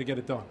work together to get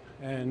it done.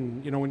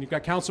 And, you know, when you've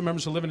got council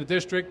members who live in the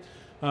district,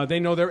 they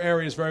know their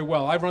areas very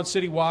well. I've run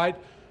citywide,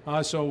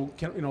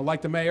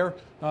 like the mayor,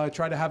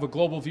 try to have a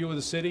global view of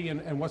the city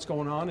and what's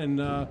going on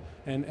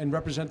and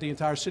represent the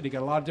entire city.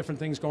 Got a lot of different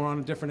things going on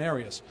in different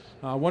areas.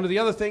 One of the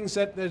other things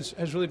that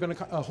has really been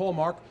a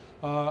hallmark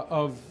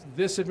of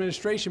this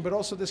administration, but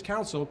also this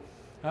council,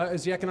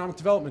 is the economic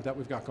development that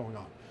we've got going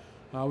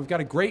on. We've got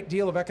a great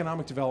deal of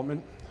economic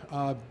development.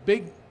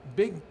 Big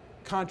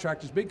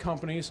contractors, big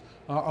companies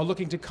are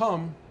looking to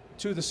come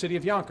to the city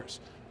of Yonkers.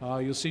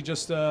 You'll see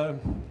just, I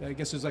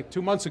guess it was like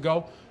 2 months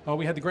ago,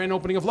 we had the grand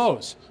opening of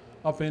Lowe's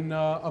up in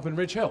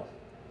Ridge Hill.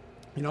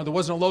 You know, there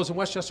wasn't a Lowe's in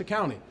Westchester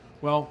County.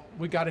 Well,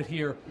 we got it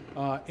here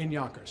in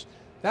Yonkers.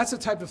 That's the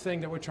type of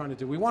thing that we're trying to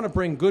do. We want to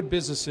bring good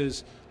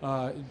businesses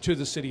to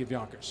the city of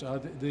Yonkers.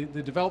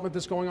 The development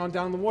that's going on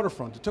down the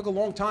waterfront, it took a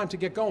long time to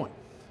get going.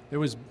 There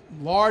was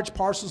large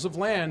parcels of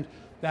land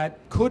that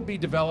could be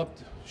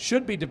developed,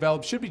 should be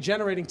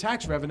generating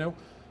tax revenue,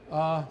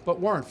 but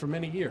weren't for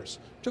many years.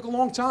 It took a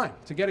long time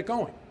to get it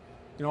going.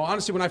 You know,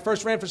 honestly, when I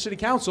first ran for city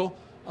council,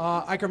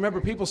 I can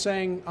remember people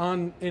saying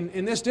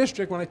in this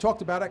district, when I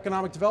talked about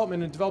economic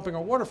development and developing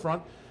our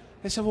waterfront,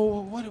 they said,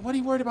 well, what are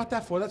you worried about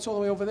that for? That's all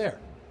the way over there.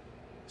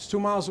 It's 2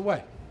 miles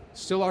away.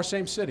 Still our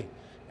same city.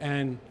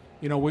 And,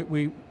 you know,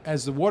 we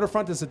as the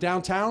waterfront, as the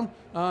downtown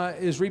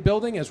is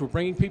rebuilding, as we're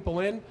bringing people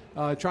in,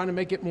 trying to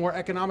make it more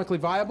economically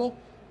viable,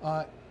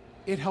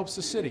 it helps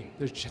the city.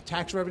 There's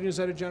tax revenues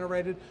that are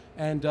generated,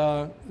 and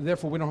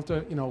therefore we don't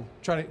have to, you know,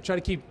 try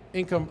to keep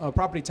income,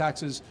 property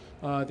taxes,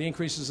 the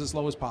increases as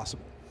low as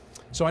possible.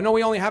 So I know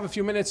we only have a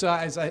few minutes.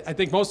 As I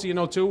think most of you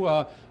know too,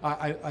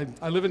 I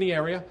live in the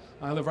area.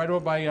 I live right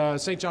over by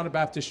St. John the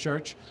Baptist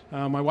Church.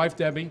 My wife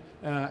Debbie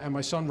and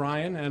my son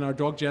Ryan and our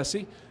dog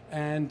Jesse.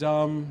 And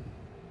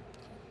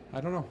I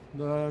don't know.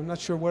 I'm not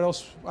sure what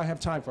else I have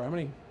time for. How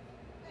many?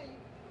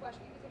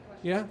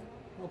 Yeah.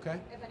 Okay.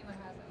 If anyone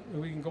has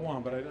them. We can go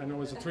on, but I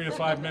know it's a 3 to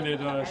 5 minute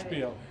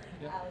spiel.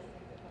 Yeah.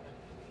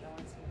 No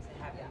one seems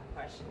to have any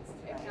questions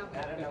today.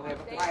 I don't know. We have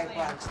a quiet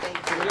bunch. Thank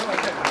you.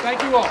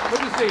 Thank you all. Good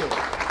to see you.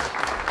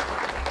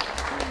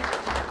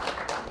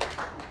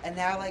 And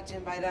now I'd like to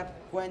invite up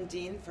Gwen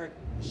Dean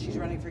she's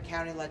running for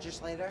county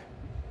legislator.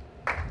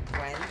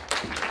 Gwen.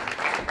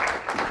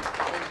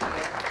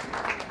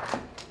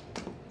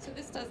 So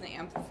this doesn't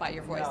amplify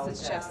your voice. No,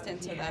 It's just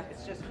into the.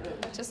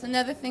 It's Just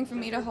another thing for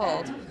me to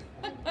hold.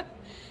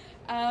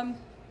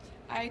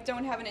 I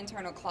don't have an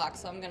internal clock,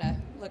 so I'm going to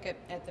look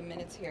at the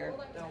minutes here.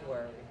 Don't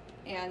worry.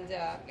 And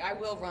I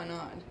will run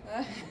on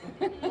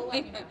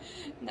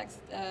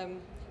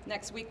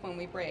next week when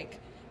we break.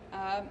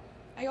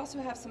 I also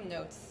have some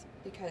notes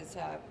because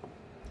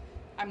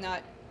I'm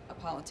not a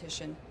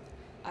politician.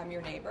 I'm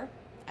your neighbor.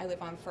 I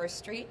live on 1st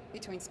Street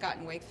between Scott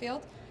and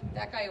Wakefield.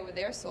 That guy over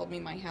there sold me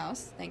my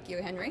house. Thank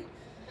you, Henry.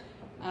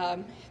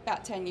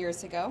 About 10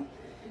 years ago.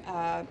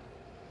 I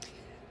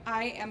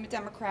am a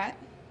Democrat.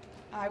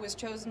 I was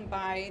chosen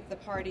by the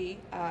party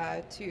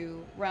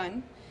to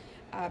run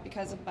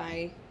because of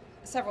my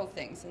several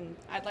things, and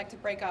I'd like to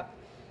break up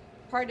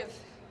part of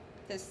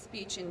this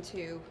speech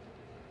into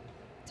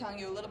telling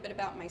you a little bit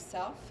about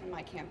myself and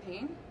my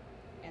campaign,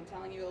 and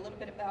telling you a little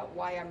bit about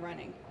why I'm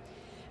running.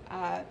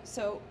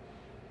 So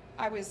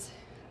I was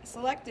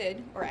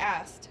selected or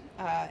asked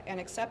and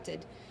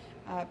accepted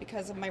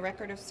because of my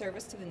record of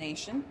service to the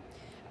nation.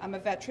 I'm a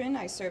veteran.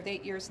 I served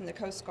 8 years in the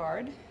Coast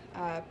Guard,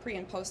 pre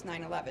and post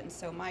 9/11.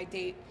 So my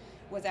date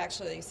was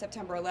actually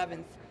September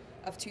 11th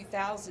of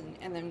 2000,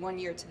 and then 1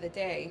 year to the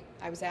day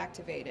I was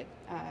activated,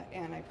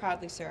 and I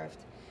proudly served.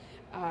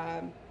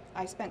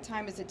 I spent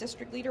time as a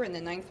district leader in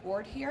the 9th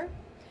Ward here,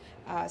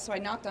 so I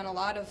knocked on a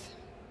lot of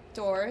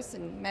doors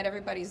and met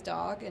everybody's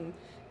dog and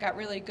got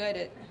really good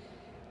at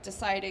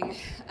deciding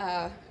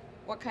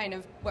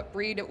what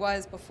breed it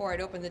was before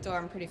I'd open the door.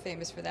 I'm pretty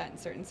famous for that in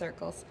certain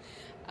circles.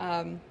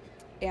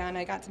 And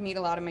I got to meet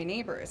a lot of my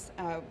neighbors,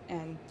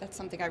 and that's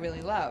something I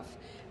really love.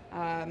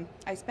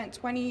 I spent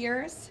 20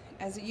 years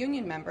as a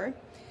union member.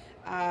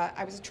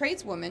 I was a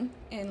tradeswoman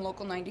in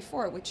Local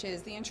 94, which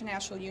is the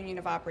International Union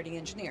of Operating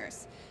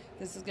Engineers.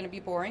 This is going to be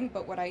boring,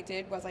 but what I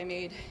did was I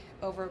made,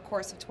 over a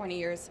course of 20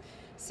 years,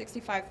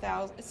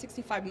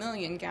 65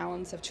 million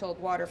gallons of chilled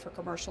water for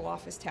commercial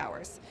office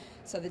towers.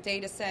 So the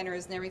data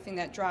centers and everything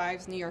that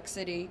drives New York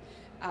City,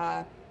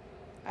 I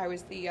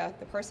was the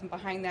person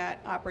behind that,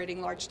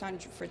 operating large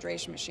tonnage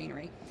refrigeration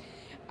machinery.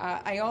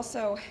 I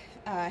also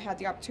had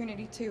the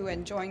opportunity to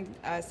and joined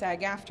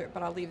SAG-AFTRA,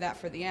 but I'll leave that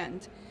for the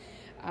end.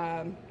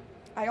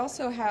 I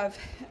also have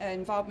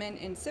involvement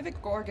in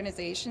civic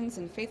organizations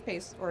and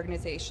faith-based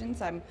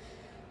organizations. I'm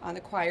on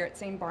the choir at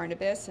St.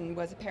 Barnabas and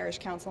was a parish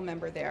council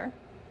member there.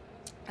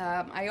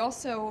 I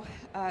also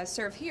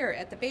serve here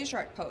at the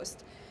Béjart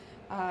Post.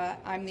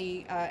 I'm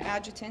the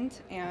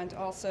adjutant, and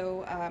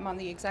also I'm on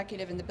the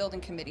executive and the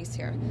building committees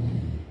here.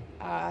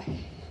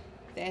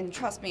 And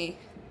trust me,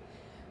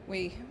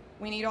 we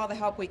need all the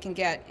help we can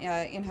get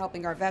in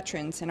helping our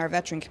veterans and our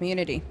veteran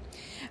community.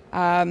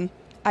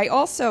 I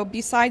also,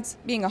 besides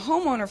being a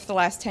homeowner for the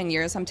last 10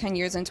 years, I'm 10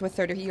 years into a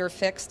 30-year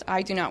fixed.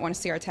 I do not want to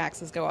see our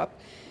taxes go up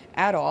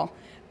at all.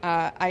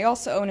 I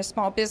also own a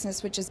small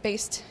business which is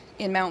based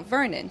in Mount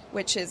Vernon,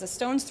 which is a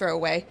stone's throw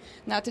away,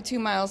 not the 2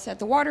 miles at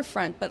the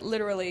waterfront, but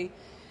literally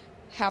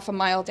half a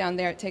mile down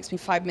there. It takes me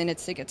 5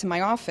 minutes to get to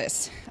my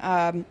office.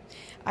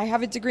 I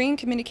have a degree in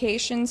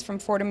communications from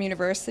Fordham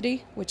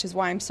University, which is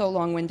why I'm so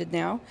long-winded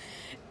now.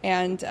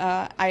 And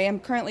I am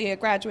currently a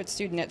graduate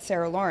student at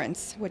Sarah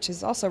Lawrence, which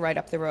is also right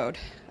up the road.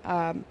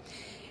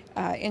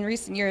 In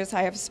recent years,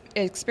 I have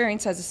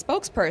experience as a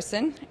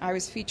spokesperson. I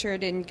was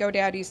featured in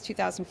GoDaddy's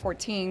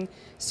 2014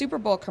 Super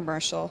Bowl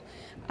commercial,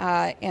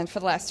 and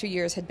for the last 2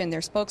 years had been their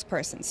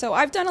spokesperson. So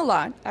I've done a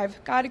lot.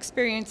 I've got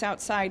experience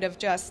outside of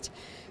just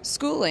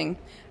schooling,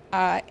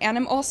 and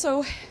I'm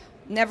also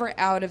never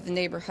out of the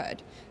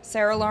neighborhood.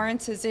 Sarah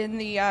Lawrence is in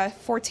the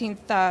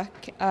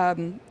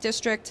 14th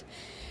district.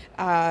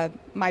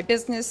 My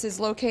business is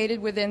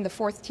located within the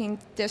 14th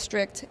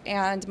district,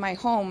 and my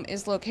home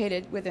is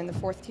located within the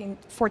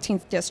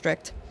 14th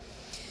district.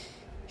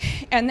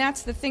 And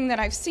that's the thing that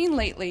I've seen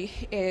lately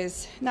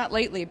is, not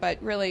lately,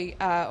 but really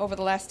over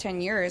the last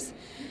 10 years,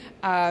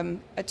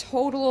 a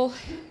total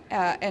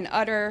and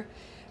utter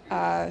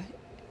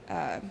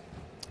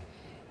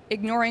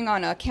ignoring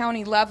on a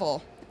county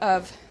level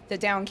of the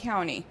down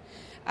county.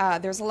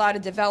 There's a lot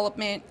of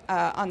development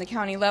on the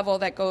county level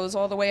that goes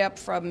all the way up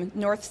from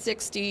North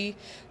 60,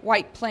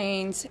 White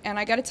Plains, and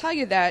I got to tell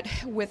you that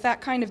with that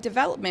kind of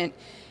development,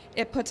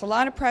 it puts a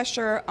lot of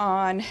pressure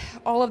on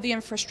all of the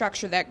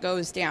infrastructure that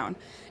goes down.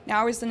 Now,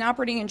 I was an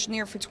operating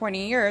engineer for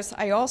 20 years.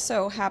 I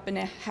also happen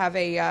to have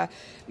a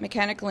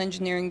mechanical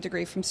engineering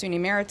degree from SUNY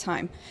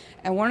Maritime.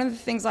 And one of the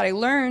things that I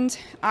learned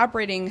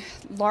operating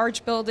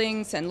large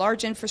buildings and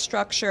large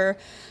infrastructure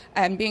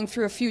and being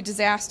through a few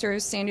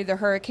disasters, Sandy the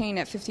hurricane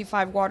at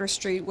 55 Water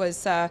Street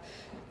was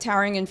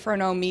Towering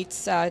Inferno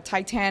meets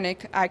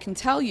Titanic, I can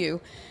tell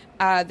you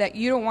that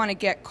you don't want to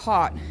get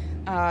caught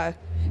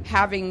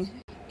having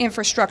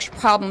infrastructure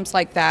problems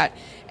like that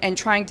and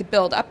trying to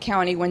build up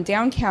county when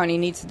down county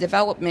needs the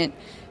development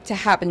to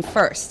happen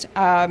first.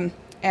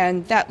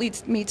 And that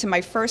leads me to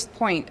my first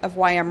point of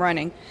why I'm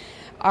running.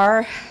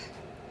 Our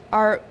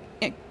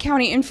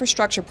county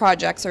infrastructure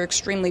projects are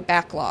extremely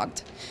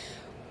backlogged.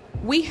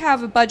 We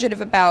have a budget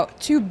of about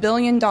 $2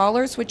 billion,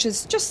 which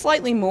is just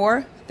slightly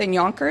more than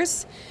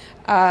Yonkers,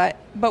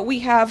 but we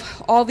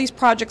have all these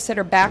projects that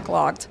are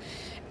backlogged,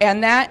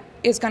 and that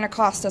is going to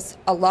cost us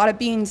a lot of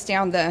beans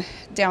down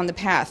the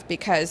path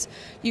because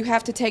you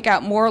have to take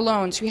out more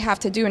loans, you have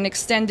to do an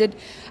extended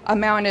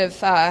amount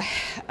of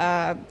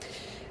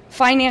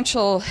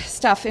financial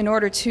stuff in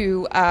order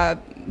to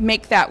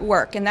make that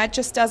work, and that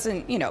just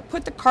doesn't,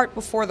 put the cart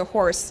before the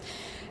horse.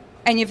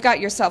 And you've got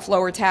yourself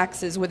lower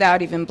taxes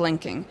without even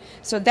blinking.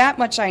 So that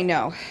much I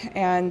know,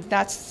 and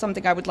that's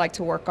something I would like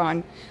to work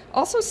on.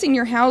 Also,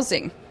 senior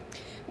housing.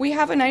 We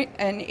have an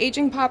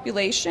aging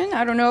population.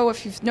 I don't know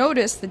if you've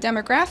noticed the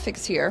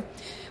demographics here,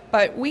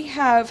 but we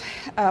have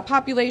a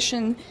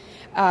population.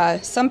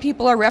 Some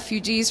people are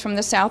refugees from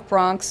the South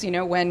Bronx,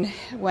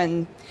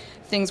 when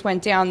things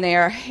went down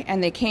there,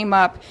 and they came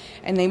up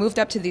and they moved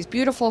up to these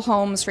beautiful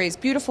homes,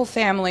 raised beautiful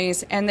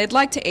families, and they'd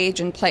like to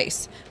age in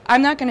place.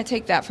 I'm not going to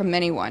take that from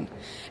anyone.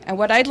 And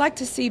what I'd like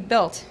to see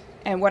built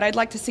and what I'd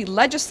like to see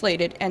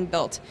legislated and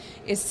built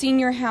is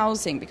senior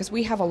housing, because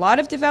we have a lot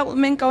of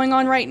development going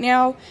on right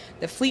now,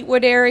 the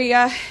Fleetwood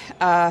area,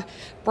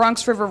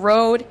 Bronx River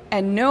Road,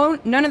 and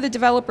none of the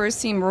developers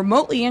seem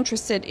remotely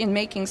interested in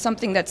making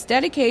something that's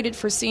dedicated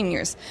for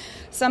seniors.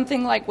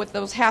 Something like with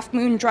those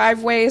half-moon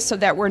driveways so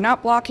that we're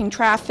not blocking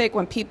traffic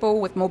when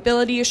people with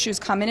mobility issues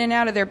come in and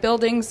out of their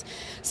buildings.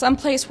 Some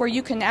place where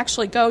you can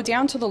actually go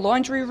down to the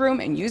laundry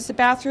room and use the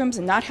bathrooms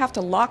and not have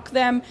to lock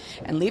them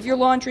and leave your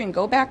laundry and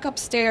go back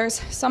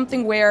upstairs.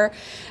 Something where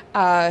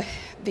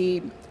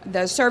the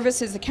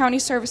services, the county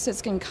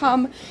services can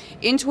come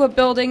into a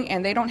building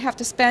and they don't have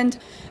to spend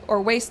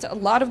or waste a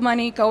lot of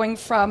money going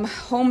from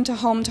home to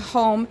home to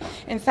home.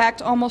 In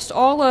fact, almost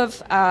all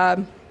of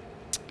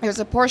there's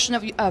a portion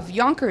of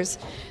Yonkers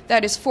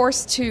that is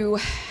forced to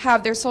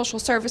have their social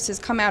services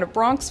come out of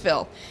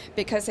Bronxville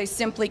because they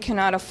simply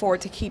cannot afford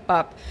to keep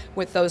up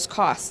with those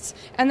costs.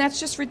 And that's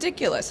just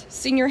ridiculous.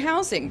 Senior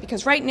housing,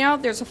 because right now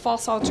there's a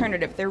false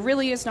alternative. There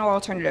really is no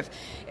alternative.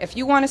 If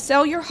you want to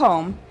sell your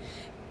home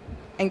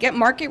and get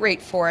market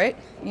rate for it,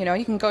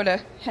 you can go to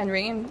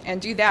Henry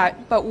and do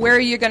that, but where are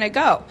you going to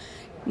go?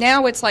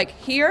 Now it's like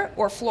here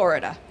or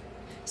Florida.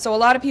 So a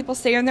lot of people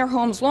stay in their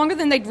homes longer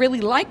than they'd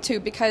really like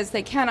to because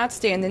they cannot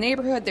stay in the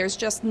neighborhood. There's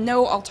just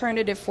no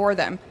alternative for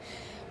them.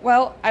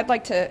 Well, I'd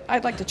like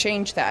to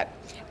change that.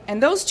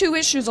 And those two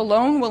issues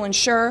alone will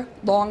ensure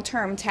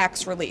long-term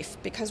tax relief,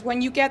 because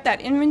when you get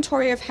that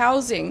inventory of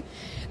housing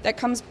that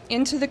comes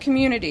into the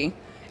community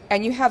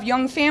and you have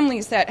young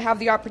families that have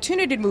the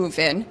opportunity to move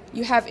in,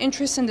 you have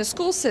interest in the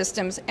school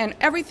systems, and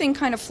everything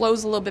kind of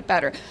flows a little bit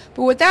better.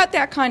 But without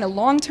that kind of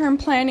long-term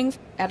planning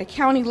at a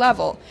county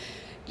level,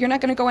 you're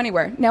not going to go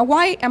anywhere. Now,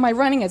 why am I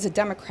running as a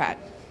Democrat?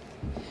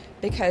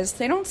 because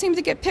they don't seem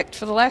to get picked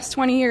for the last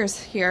 20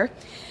 years here.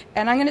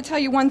 And I'm going to tell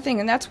you one thing,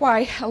 and that's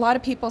why a lot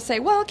of people say,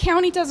 well,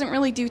 county doesn't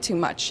really do too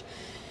much.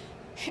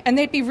 And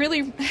they'd be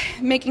really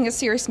making a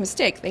serious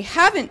mistake. They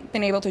haven't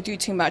been able to do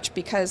too much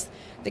because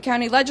the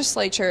county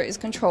legislature is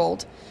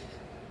controlled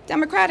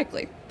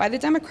democratically by the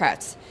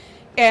Democrats.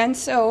 And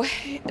so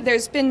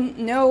there's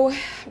been no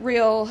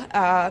real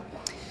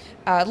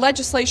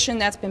legislation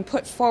that's been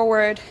put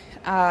forward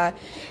that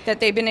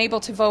they've been able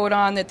to vote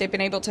on, that they've been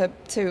able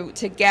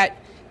to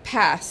get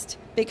passed,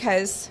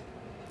 because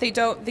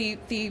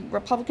the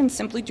Republicans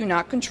simply do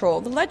not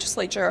control the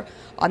legislature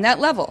on that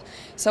level.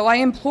 So I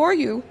implore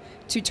you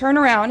to turn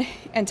around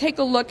and take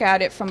a look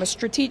at it from a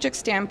strategic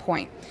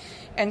standpoint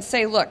and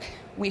say, look,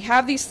 we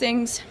have these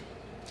things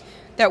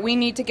that we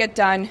need to get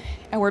done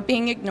and we're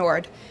being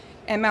ignored.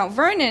 And Mount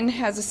Vernon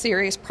has a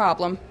serious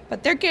problem,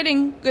 but they're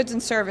getting goods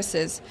and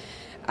services.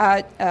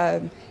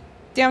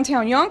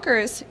 Downtown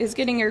Yonkers is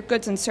getting your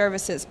goods and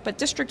services, but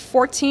District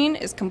 14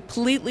 is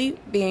completely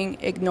being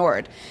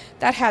ignored.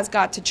 That has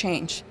got to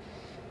change.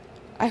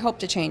 I hope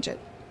to change it,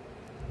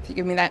 if you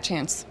give me that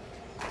chance.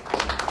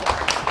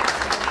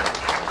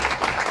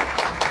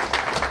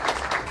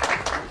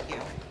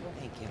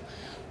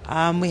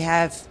 We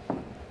have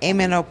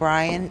Eamon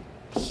O'Brien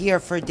here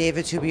for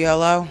David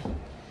Tubiolo.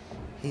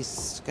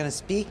 He's going to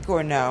speak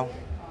or no?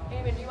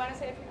 Eamon, do you want to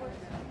say a few words?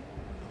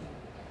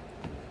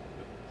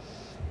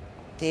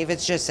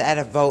 David's just at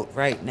a vote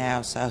right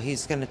now, so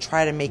he's going to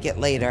try to make it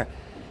later.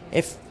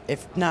 If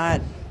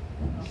not...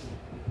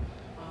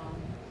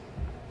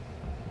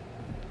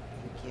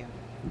 Thank you.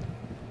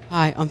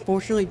 Hi.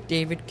 Unfortunately,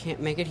 David can't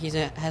make it. He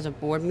has a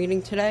board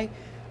meeting today.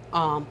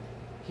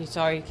 He's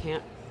sorry he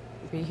can't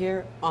be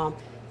here.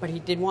 But he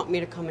did want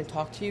me to come and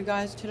talk to you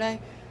guys today.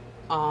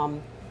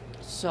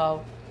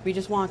 So we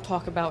just want to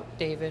talk about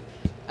David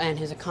and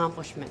his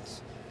accomplishments.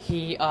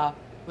 He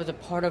was a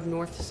part of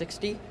North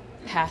 60,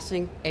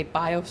 passing a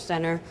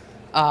biocenter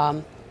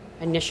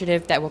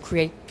initiative that will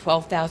create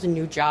 12,000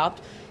 new jobs.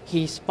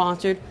 He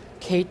sponsored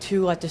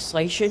K2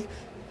 legislation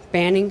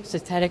banning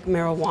synthetic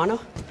marijuana.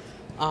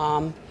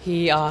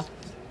 He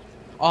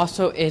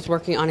also is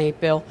working on a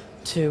bill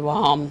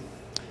to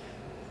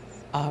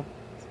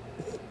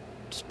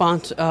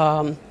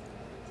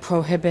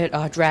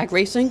prohibit drag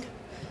racing.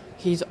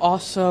 He's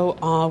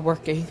also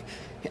working.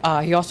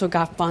 He also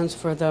got funds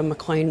for the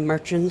McLean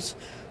Merchants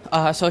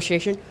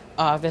Association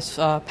this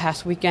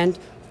past weekend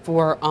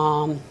for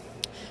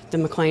the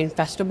McLean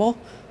Festival.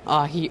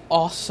 He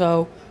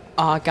also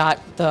got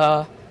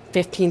the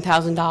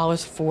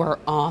 $15,000 for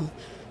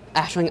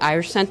Ashland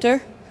Irish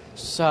Center.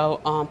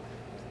 So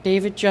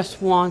David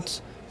just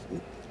wants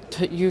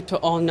you to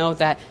all know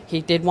that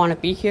he did want to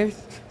be here,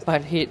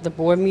 but the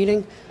board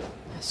meeting.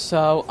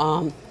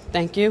 So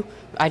thank you.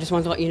 I just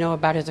wanted to let you know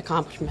about his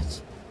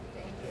accomplishments.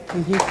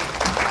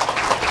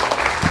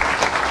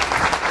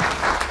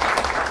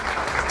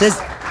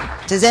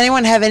 Does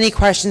anyone have any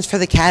questions for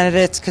the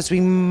candidates? Because we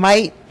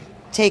might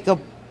take a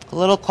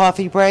little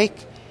coffee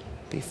break,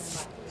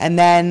 and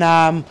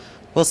then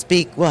we'll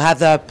speak. We'll have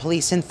the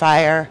police and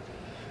fire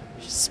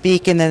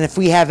speak, and then if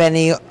we have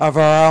any of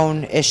our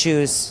own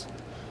issues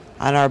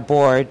on our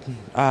board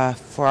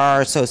for our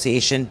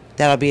association,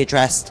 that'll be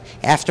addressed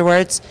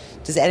afterwards.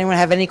 Does anyone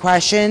have any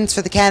questions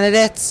for the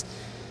candidates?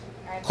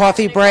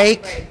 Coffee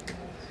break.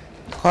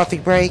 Coffee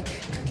break.